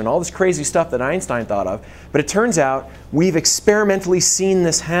radiation and all this crazy stuff that Einstein thought of. But it turns out we've experimentally seen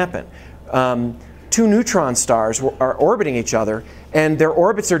this happen. 2 neutron stars are orbiting each other, and their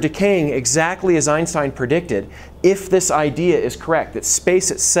orbits are decaying exactly as Einstein predicted, if this idea is correct, that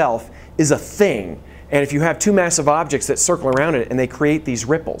space itself is a thing. And if you have 2 massive objects that circle around it and they create these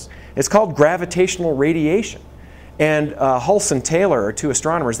ripples, it's called gravitational radiation. And Hulse and Taylor are 2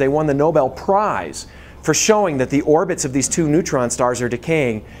 astronomers. They won the Nobel Prize for showing that the orbits of these 2 neutron stars are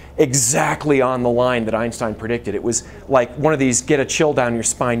decaying exactly on the line that Einstein predicted. It was like one of these get a chill down your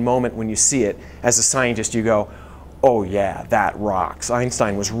spine moment when you see it. As a scientist, you go, oh yeah, that rocks.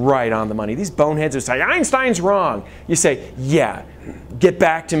 Einstein was right on the money. These boneheads who say, Einstein's wrong. You say, yeah, get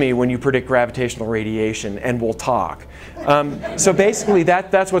back to me when you predict gravitational radiation and we'll talk. So basically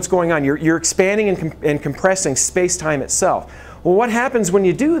that's what's going on. You're expanding and compressing space-time itself. Well, what happens when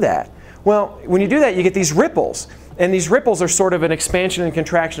you do that? Well, when you do that, you get these ripples. And these ripples are sort of an expansion and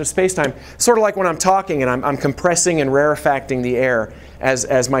contraction of space-time, sort of like when I'm talking and I'm compressing and rarefacting the air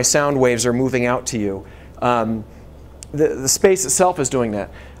as my sound waves are moving out to you. The space itself is doing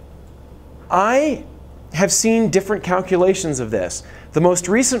that. I have seen different calculations of this. The most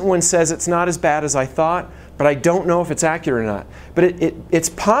recent one says it's not as bad as I thought, but I don't know if it's accurate or not. But it's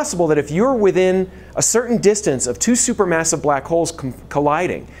possible that if you're within a certain distance of 2 supermassive black holes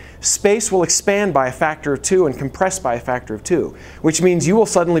colliding, space will expand by a factor of 2 and compress by a factor of 2, which means you will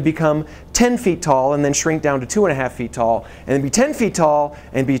suddenly become 10 feet tall and then shrink down to 2.5 feet tall, and then be 10 feet tall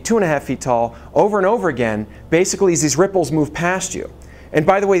and be 2.5 feet tall over and over again, basically as these ripples move past you. And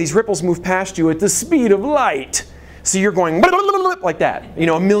by the way, these ripples move past you at the speed of light. So you're going like that, you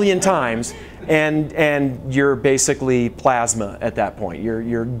know, 1,000,000 times, and you're basically plasma at that point.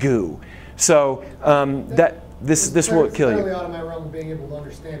 You're goo. So this will kill you. It's fairly out of my realm of being able to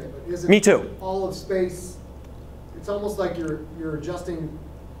understand it, but isn't Me too. all of space? It's almost like you're adjusting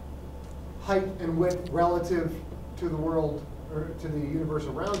height and width relative to the world or to the universe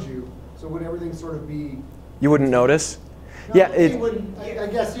around you. So would everything sort of be? You wouldn't notice. No, Yeah, I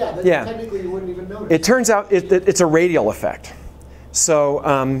guess, yeah. Yeah. Technically, you wouldn't even notice. It turns out it's a radial effect. So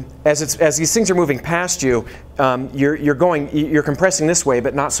as these things are moving past you, you're compressing this way,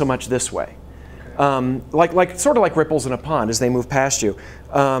 but not so much this way. Sort of like ripples in a pond as they move past you.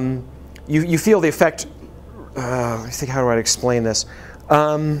 You feel the effect. I think, how do I explain this?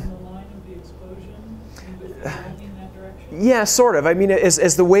 On the line of the explosion, you would move in that direction? Yeah, sort of. I mean,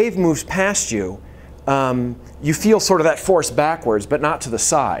 as the wave moves past you, you feel sort of that force backwards, but not to the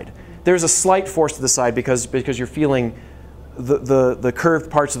side. there's a slight force to the side because you're feeling the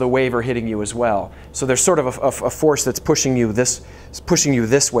curved parts of the wave are hitting you as well. So there's sort of a force that's pushing you this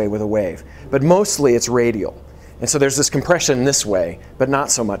way with a wave. But mostly it's radial. And so there's this compression this way, but not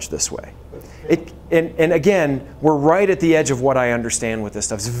so much this way. And again, we're right at the edge of what I understand with this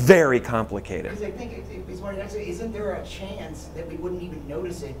stuff. It's very complicated. Because I think it's one actually, isn't there a chance that we wouldn't even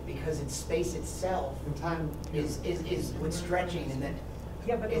notice it because it's space itself In time, is with stretching and that.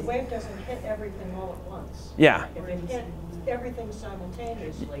 Yeah, but the wave doesn't hit everything all at once. Yeah. If it hit everything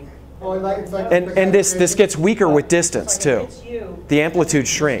simultaneously. Oh, it's like- And this gets weaker with distance It's like too. it hits you, The amplitude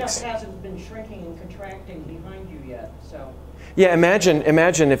stuff shrinks. hasn't been shrinking and contracting behind you yet, so. Yeah,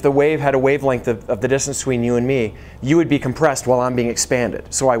 imagine if the wave had a wavelength of the distance between you and me, you would be compressed while I'm being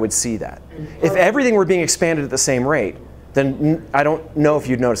expanded, so I would see that. If everything were being expanded at the same rate, then I don't know if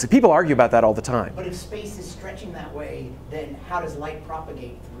you'd notice it. People argue about that all the time. But if space is stretching that way, then how does light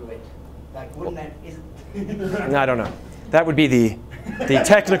propagate through it? Like, wouldn't that, is I don't know. That would be the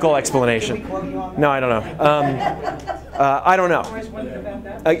technical Can we explanation. quote you on that? No, I don't know. I don't know. Always wondered about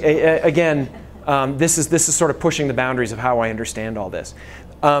that. Again, this is sort of pushing the boundaries of how I understand all this.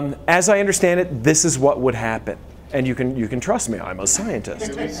 As I understand it, this is what would happen, and you can trust me. I'm a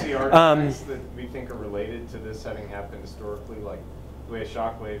scientist. Do we see artifacts that we think are related to this having happened historically, like the way a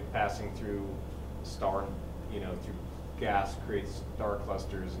shock wave passing through a star, through gas creates star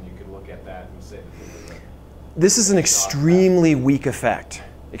clusters, and you could look at that and say that there was This is an extremely weak effect.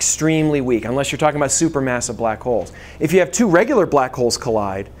 Extremely weak, unless you're talking about supermassive black holes. If you have two regular black holes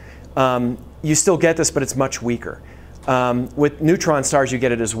collide, you still get this, but it's much weaker. With neutron stars, you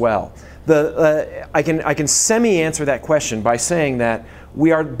get it as well. I can semi-answer that question by saying that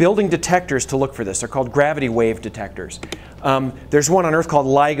we are building detectors to look for this. They're called gravity wave detectors. There's one on Earth called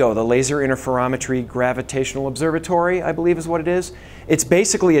LIGO, the Laser Interferometry Gravitational Observatory, I believe is what it is. It's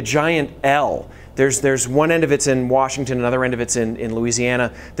basically a giant L. There's one end of it's in Washington, another end of it's in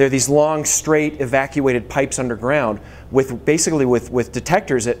Louisiana. There are these long, straight, evacuated pipes underground with basically with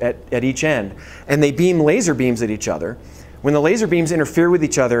detectors at each end. And they beam laser beams at each other. When the laser beams interfere with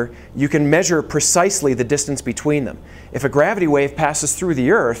each other, you can measure precisely the distance between them. If a gravity wave passes through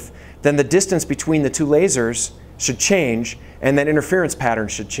the Earth, then the distance between the two lasers should change, and that interference pattern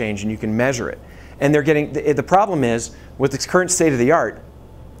should change, and you can measure it. And they're getting, the problem is, with its current state of the art,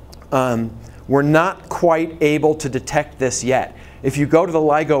 we're not quite able to detect this yet. If you go to the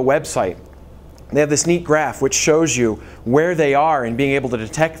LIGO website, they have this neat graph which shows you where they are in being able to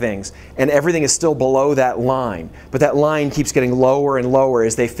detect things, and everything is still below that line. But that line keeps getting lower and lower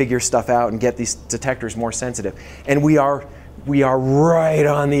as they figure stuff out and get these detectors more sensitive. And we are right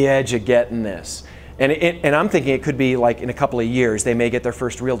on the edge of getting this. And I'm thinking it could be like in a couple of years they may get their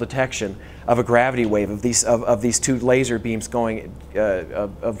first real detection of a gravity wave of these two laser beams going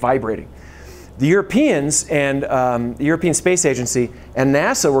vibrating. The Europeans and the European Space Agency and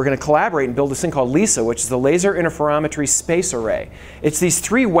NASA were going to collaborate and build this thing called LISA, which is the Laser Interferometry Space Array. It's these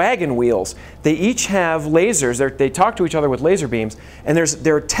three wagon wheels. They each have lasers. They talk to each other with laser beams, and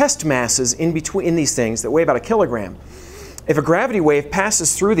there are test masses in these things that weigh about 1 kilogram. If a gravity wave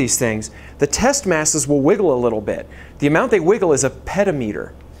passes through these things, the test masses will wiggle a little bit. The amount they wiggle is a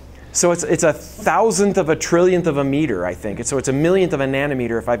petameter. So it's a thousandth of a trillionth of a meter, I think. So it's a millionth of a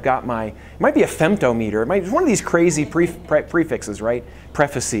nanometer if I've got it might be a femtometer. It's one of these crazy prefixes, right?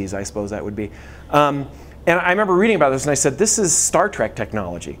 Prefaces, I suppose that would be. And I remember reading about this and I said, this is Star Trek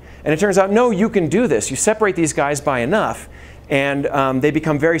technology. And it turns out, no, you can do this. You separate these guys by enough and they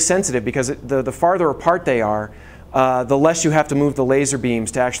become very sensitive because the farther apart they are, the less you have to move the laser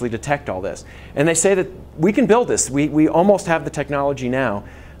beams to actually detect all this. And they say that we can build this. We almost have the technology now.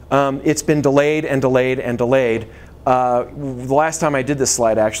 It's been delayed and delayed and delayed. The last time I did this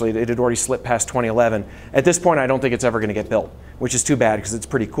slide, actually, it had already slipped past 2011. At this point, I don't think it's ever going to get built, which is too bad because it's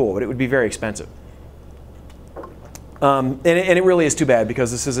pretty cool, but it would be very expensive. And it really is too bad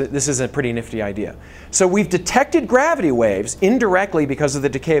because this is a pretty nifty idea. So we've detected gravity waves indirectly because of the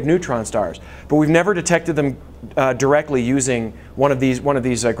decay of neutron stars, but we've never detected them directly using one of these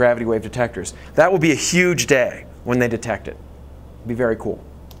gravity wave detectors. That will be a huge day when they detect it. It'll be very cool.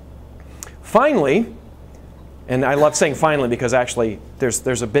 Finally, and I love saying finally because actually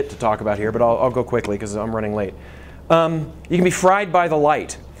there's a bit to talk about here, but I'll go quickly because I'm running late. You can be fried by the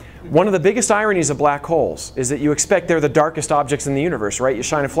light. One of the biggest ironies of black holes is that you expect they're the darkest objects in the universe, right? You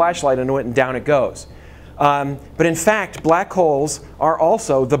shine a flashlight into it and down it goes. But in fact, black holes are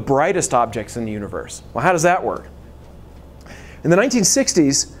also the brightest objects in the universe. Well, how does that work? In the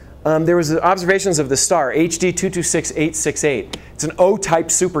 1960s, there was observations of the star HD 226868. It's an O-type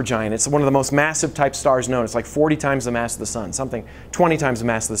supergiant. It's one of the most massive type stars known. It's like 40 times the mass of the sun, something 20 times the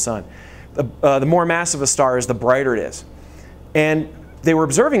mass of the sun. The more massive a star is, the brighter it is. And they were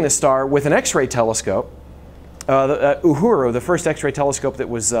observing this star with an X-ray telescope, Uhuru, the first X-ray telescope that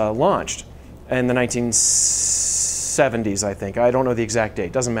was launched in the 1970s, I think. I don't know the exact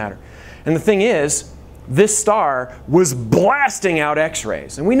date, doesn't matter. And the thing is, this star was blasting out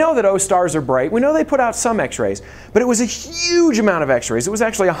X-rays. And we know that O stars are bright. We know they put out some X-rays. But it was a huge amount of X-rays. It was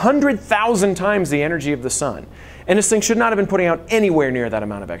actually 100,000 times the energy of the sun. And this thing should not have been putting out anywhere near that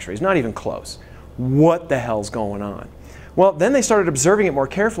amount of X-rays, not even close. What the hell's going on? Well, then they started observing it more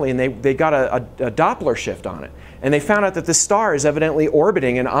carefully, and they got a Doppler shift on it. And they found out that this star is evidently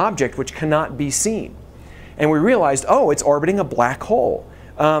orbiting an object which cannot be seen. And we realized, oh, it's orbiting a black hole.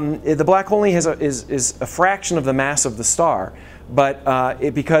 The black hole only is a fraction of the mass of the star, but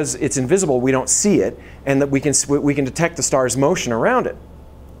because it's invisible, we don't see it, and that we can detect the star's motion around it.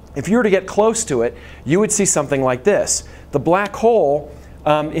 If you were to get close to it, you would see something like this. The black hole,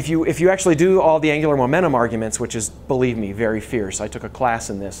 if you actually do all the angular momentum arguments, which is, believe me, very fierce. I took a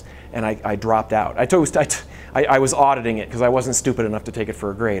class in this, and I dropped out. I was auditing it because I wasn't stupid enough to take it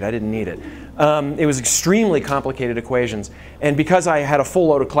for a grade. I didn't need it. It was extremely complicated equations, and because I had a full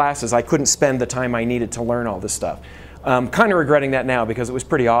load of classes, I couldn't spend the time I needed to learn all this stuff. Kind of regretting that now because it was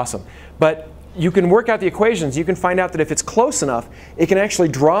pretty awesome. But you can work out the equations. You can find out that if it's close enough, it can actually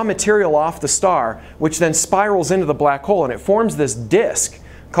draw material off the star, which then spirals into the black hole, and it forms this disk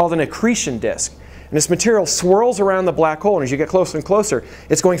called an accretion disk. And this material swirls around the black hole, and as you get closer and closer,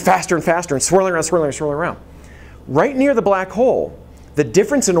 it's going faster and faster and swirling around, swirling around, swirling around. Right near the black hole, the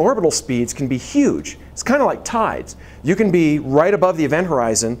difference in orbital speeds can be huge. It's kind of like tides. You can be right above the event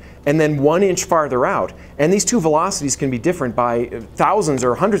horizon and then 1 inch farther out. And these two velocities can be different by thousands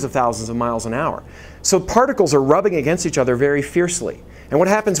or hundreds of thousands of miles an hour. So particles are rubbing against each other very fiercely. And what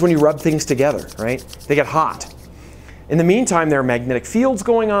happens when you rub things together, right? They get hot. In the meantime, there are magnetic fields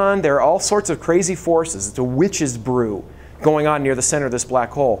going on. There are all sorts of crazy forces. It's a witch's brew going on near the center of this black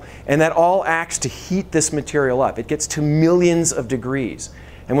hole. And that all acts to heat this material up. It gets to millions of degrees.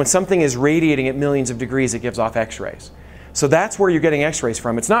 And when something is radiating at millions of degrees, it gives off X-rays. So that's where you're getting X-rays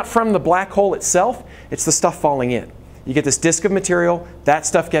from. It's not from the black hole itself, it's the stuff falling in. You get this disk of material, that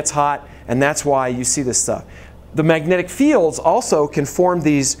stuff gets hot, and that's why you see this stuff. The magnetic fields also can form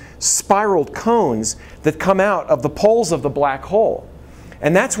these spiraled cones that come out of the poles of the black hole.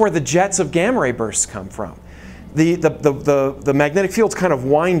 And that's where the jets of gamma ray bursts come from. The magnetic fields kind of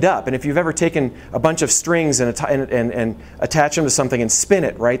wind up, and if you've ever taken a bunch of strings and attach them to something and spin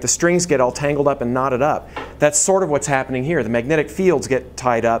it, right, the strings get all tangled up and knotted up. That's sort of what's happening here. The magnetic fields get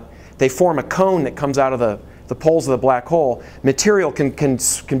tied up. They form a cone that comes out of the poles of the black hole. Material can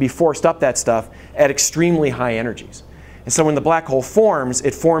be forced up that stuff at extremely high energies. And so when the black hole forms,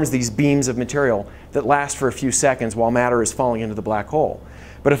 it forms these beams of material that last for a few seconds while matter is falling into the black hole.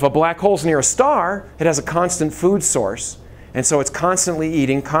 But if a black hole's near a star, it has a constant food source. And so it's constantly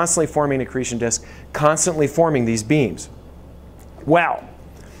eating, constantly forming an accretion disk, constantly forming these beams. Well,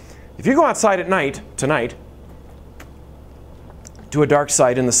 if you go outside at night, tonight, to a dark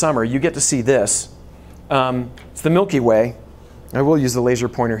site in the summer, you get to see this. It's the Milky Way. I will use the laser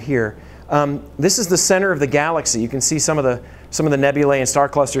pointer here. This is the center of the galaxy. You can see some of the nebulae and star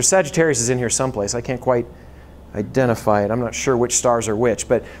clusters. Sagittarius is in here someplace. I can't quite identify it. I'm not sure which stars are which,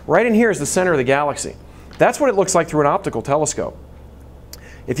 but right in here is the center of the galaxy. That's what it looks like through an optical telescope.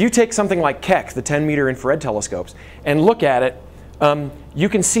 If you take something like Keck, the 10-meter infrared telescopes, and look at it, you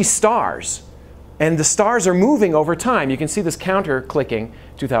can see stars. And the stars are moving over time. You can see this counter clicking,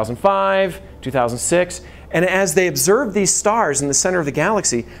 2005, 2006. And as they observe these stars in the center of the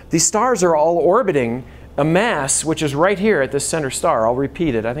galaxy, these stars are all orbiting a mass which is right here at this center star. I'll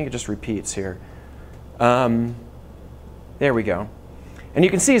repeat it. I think it just repeats here. There we go. And you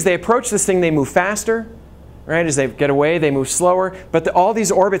can see as they approach this thing, they move faster. Right? As they get away, they move slower. But all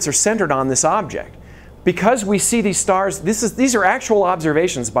these orbits are centered on this object. Because we see these stars, these are actual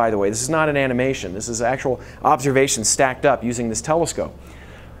observations, by the way. This is not an animation. This is actual observations stacked up using this telescope.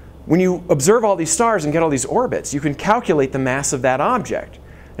 When you observe all these stars and get all these orbits, you can calculate the mass of that object.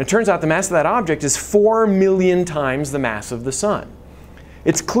 And it turns out the mass of that object is 4 million times the mass of the sun.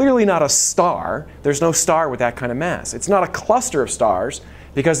 It's clearly not a star. There's no star with that kind of mass. It's not a cluster of stars,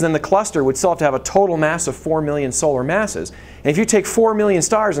 because then the cluster would still have to have a total mass of 4 million solar masses. And if you take 4 million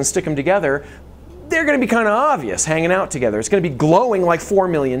stars and stick them together, they're going to be kind of obvious hanging out together. It's going to be glowing like 4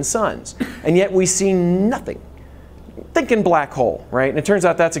 million suns. And yet we see nothing. Thinking black hole, right? And it turns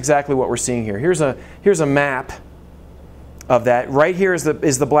out that's exactly what we're seeing here. Here's a map of that. Right here is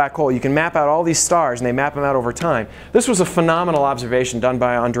the black hole. You can map out all these stars, and they map them out over time. This was a phenomenal observation done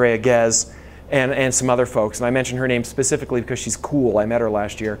by Andrea Ghez and some other folks. And I mentioned her name specifically because she's cool. I met her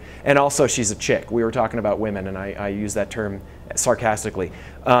last year. And also, she's a chick. We were talking about women, and I use that term sarcastically.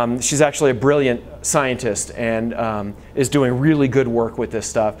 She's actually a brilliant scientist and is doing really good work with this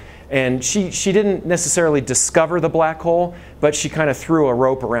stuff. And she didn't necessarily discover the black hole, but she kind of threw a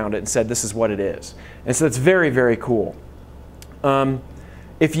rope around it and said, this is what it is. And so it's very, very cool.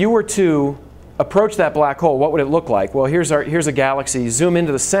 If you were to approach that black hole, what would it look like? Well, here's a galaxy. You zoom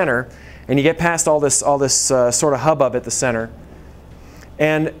into the center, and you get past all this sort of hubbub at the center.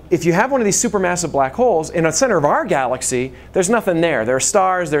 And if you have one of these supermassive black holes, in the center of our galaxy, there's nothing there. There are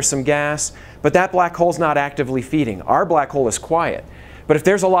stars, there's some gas, but that black hole's not actively feeding. Our black hole is quiet. But if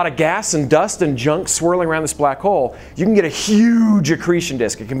there's a lot of gas and dust and junk swirling around this black hole, you can get a huge accretion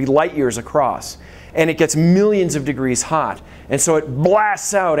disk. It can be light years across. And it gets millions of degrees hot. And so it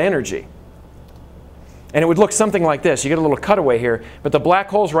blasts out energy. And it would look something like this. You get a little cutaway here, but the black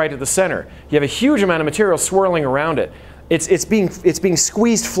hole's right at the center. You have a huge amount of material swirling around it. It's being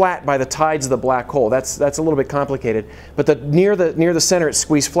squeezed flat by the tides of the black hole. That's a little bit complicated. But near the center, it's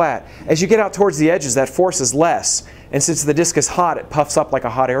squeezed flat. As you get out towards the edges, that force is less. And since the disk is hot, it puffs up like a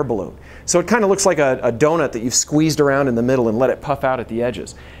hot air balloon. So it kind of looks like a donut that you've squeezed around in the middle and let it puff out at the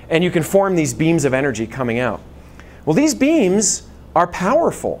edges. And you can form these beams of energy coming out. Well, these beams are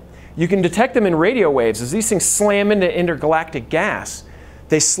powerful. You can detect them in radio waves. As these things slam into intergalactic gas,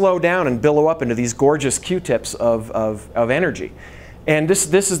 they slow down and billow up into these gorgeous Q-tips of energy. And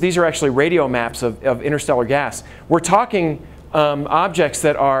these are actually radio maps of interstellar gas. We're talking objects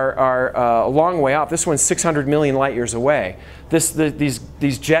that are a long way off. This one's 600 million light years away.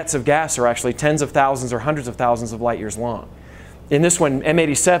 These jets of gas are actually tens of thousands or hundreds of thousands of light years long. In this one,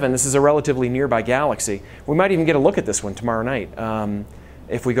 M87, this is a relatively nearby galaxy. We might even get a look at this one tomorrow night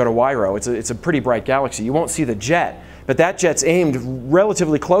if we go to Wyro. It's a pretty bright galaxy. You won't see the jet, but that jet's aimed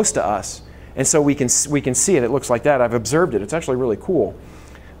relatively close to us, and so we can see it. It looks like that. I've observed it. It's actually really cool.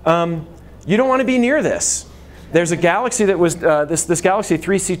 You don't want to be near this. There's a galaxy that was this galaxy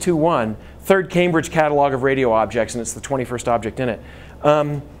 3C21, third Cambridge catalog of radio objects, and it's the 21st object in it.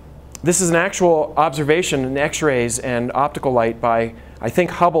 This is an actual observation in X-rays and optical light by, I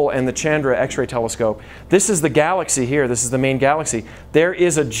think, Hubble and the Chandra X-ray telescope. This is the galaxy here. This is the main galaxy. There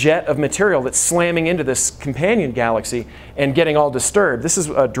is a jet of material that's slamming into this companion galaxy and getting all disturbed. This is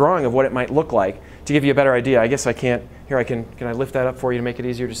a drawing of what it might look like to give you a better idea. I guess I can't. Here, can I lift that up for you to make it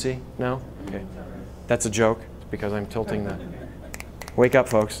easier to see? No? Okay. That's a joke because I'm tilting the. Wake up,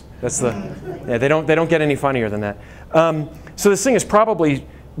 folks. That's the. Yeah, they don't get any funnier than that. So this thing is probably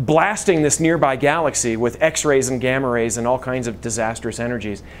blasting this nearby galaxy with X-rays and gamma rays and all kinds of disastrous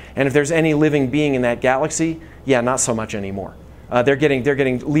energies. And if there's any living being in that galaxy, yeah, not so much anymore. They're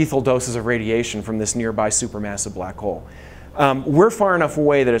getting lethal doses of radiation from this nearby supermassive black hole. We're far enough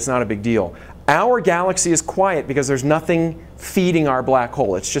away that it's not a big deal. Our galaxy is quiet because there's nothing feeding our black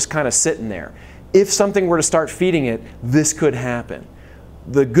hole. It's just kind of sitting there. If something were to start feeding it, this could happen.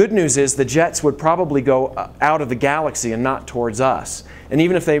 The good news is the jets would probably go out of the galaxy and not towards us. And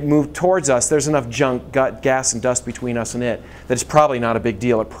even if they move towards us, there's enough junk, gas, and dust between us and it that it's probably not a big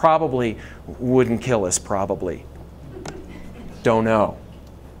deal. It probably wouldn't kill us, probably. Don't know.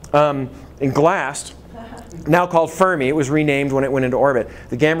 In GLAST, now called Fermi, it was renamed when it went into orbit.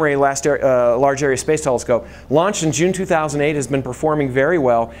 The Gamma Ray Large Area Space Telescope, launched in June 2008, has been performing very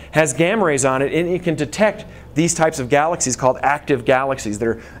well, has gamma rays on it, and it can detect these types of galaxies called active galaxies that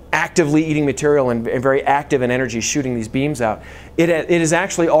are actively eating material and very active in energy, shooting these beams out. It is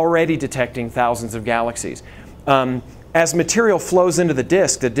actually already detecting thousands of galaxies. As material flows into the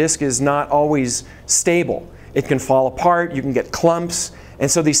disk is not always stable. It can fall apart, you can get clumps,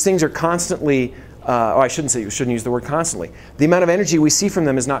 and so these things are constantly I shouldn't use the word constantly. The amount of energy we see from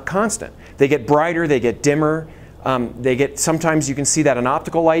them is not constant. They get brighter, they get dimmer. Sometimes you can see that in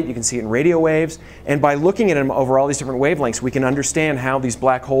optical light, you can see it in radio waves, and by looking at them over all these different wavelengths, we can understand how these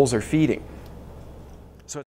black holes are feeding.